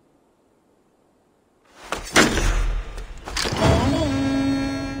soon.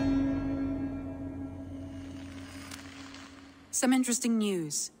 Some interesting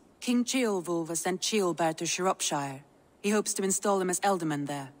news. King Ceolwulf has sent Ceolbert to Shropshire. He hopes to install him as Elderman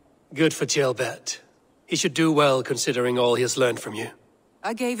there. Good for Ceolbert. He should do well considering all he has learned from you.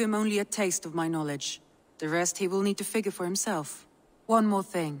 I gave him only a taste of my knowledge. The rest he will need to figure for himself. One more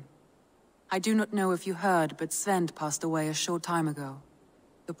thing. I do not know if you heard, but Svend passed away a short time ago.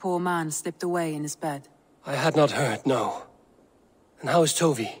 The poor man slipped away in his bed. I had not heard, no. And how is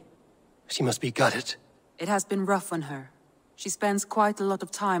Tovi? She must be gutted. It has been rough on her. She spends quite a lot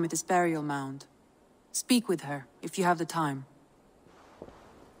of time at his burial mound. Speak with her, if you have the time.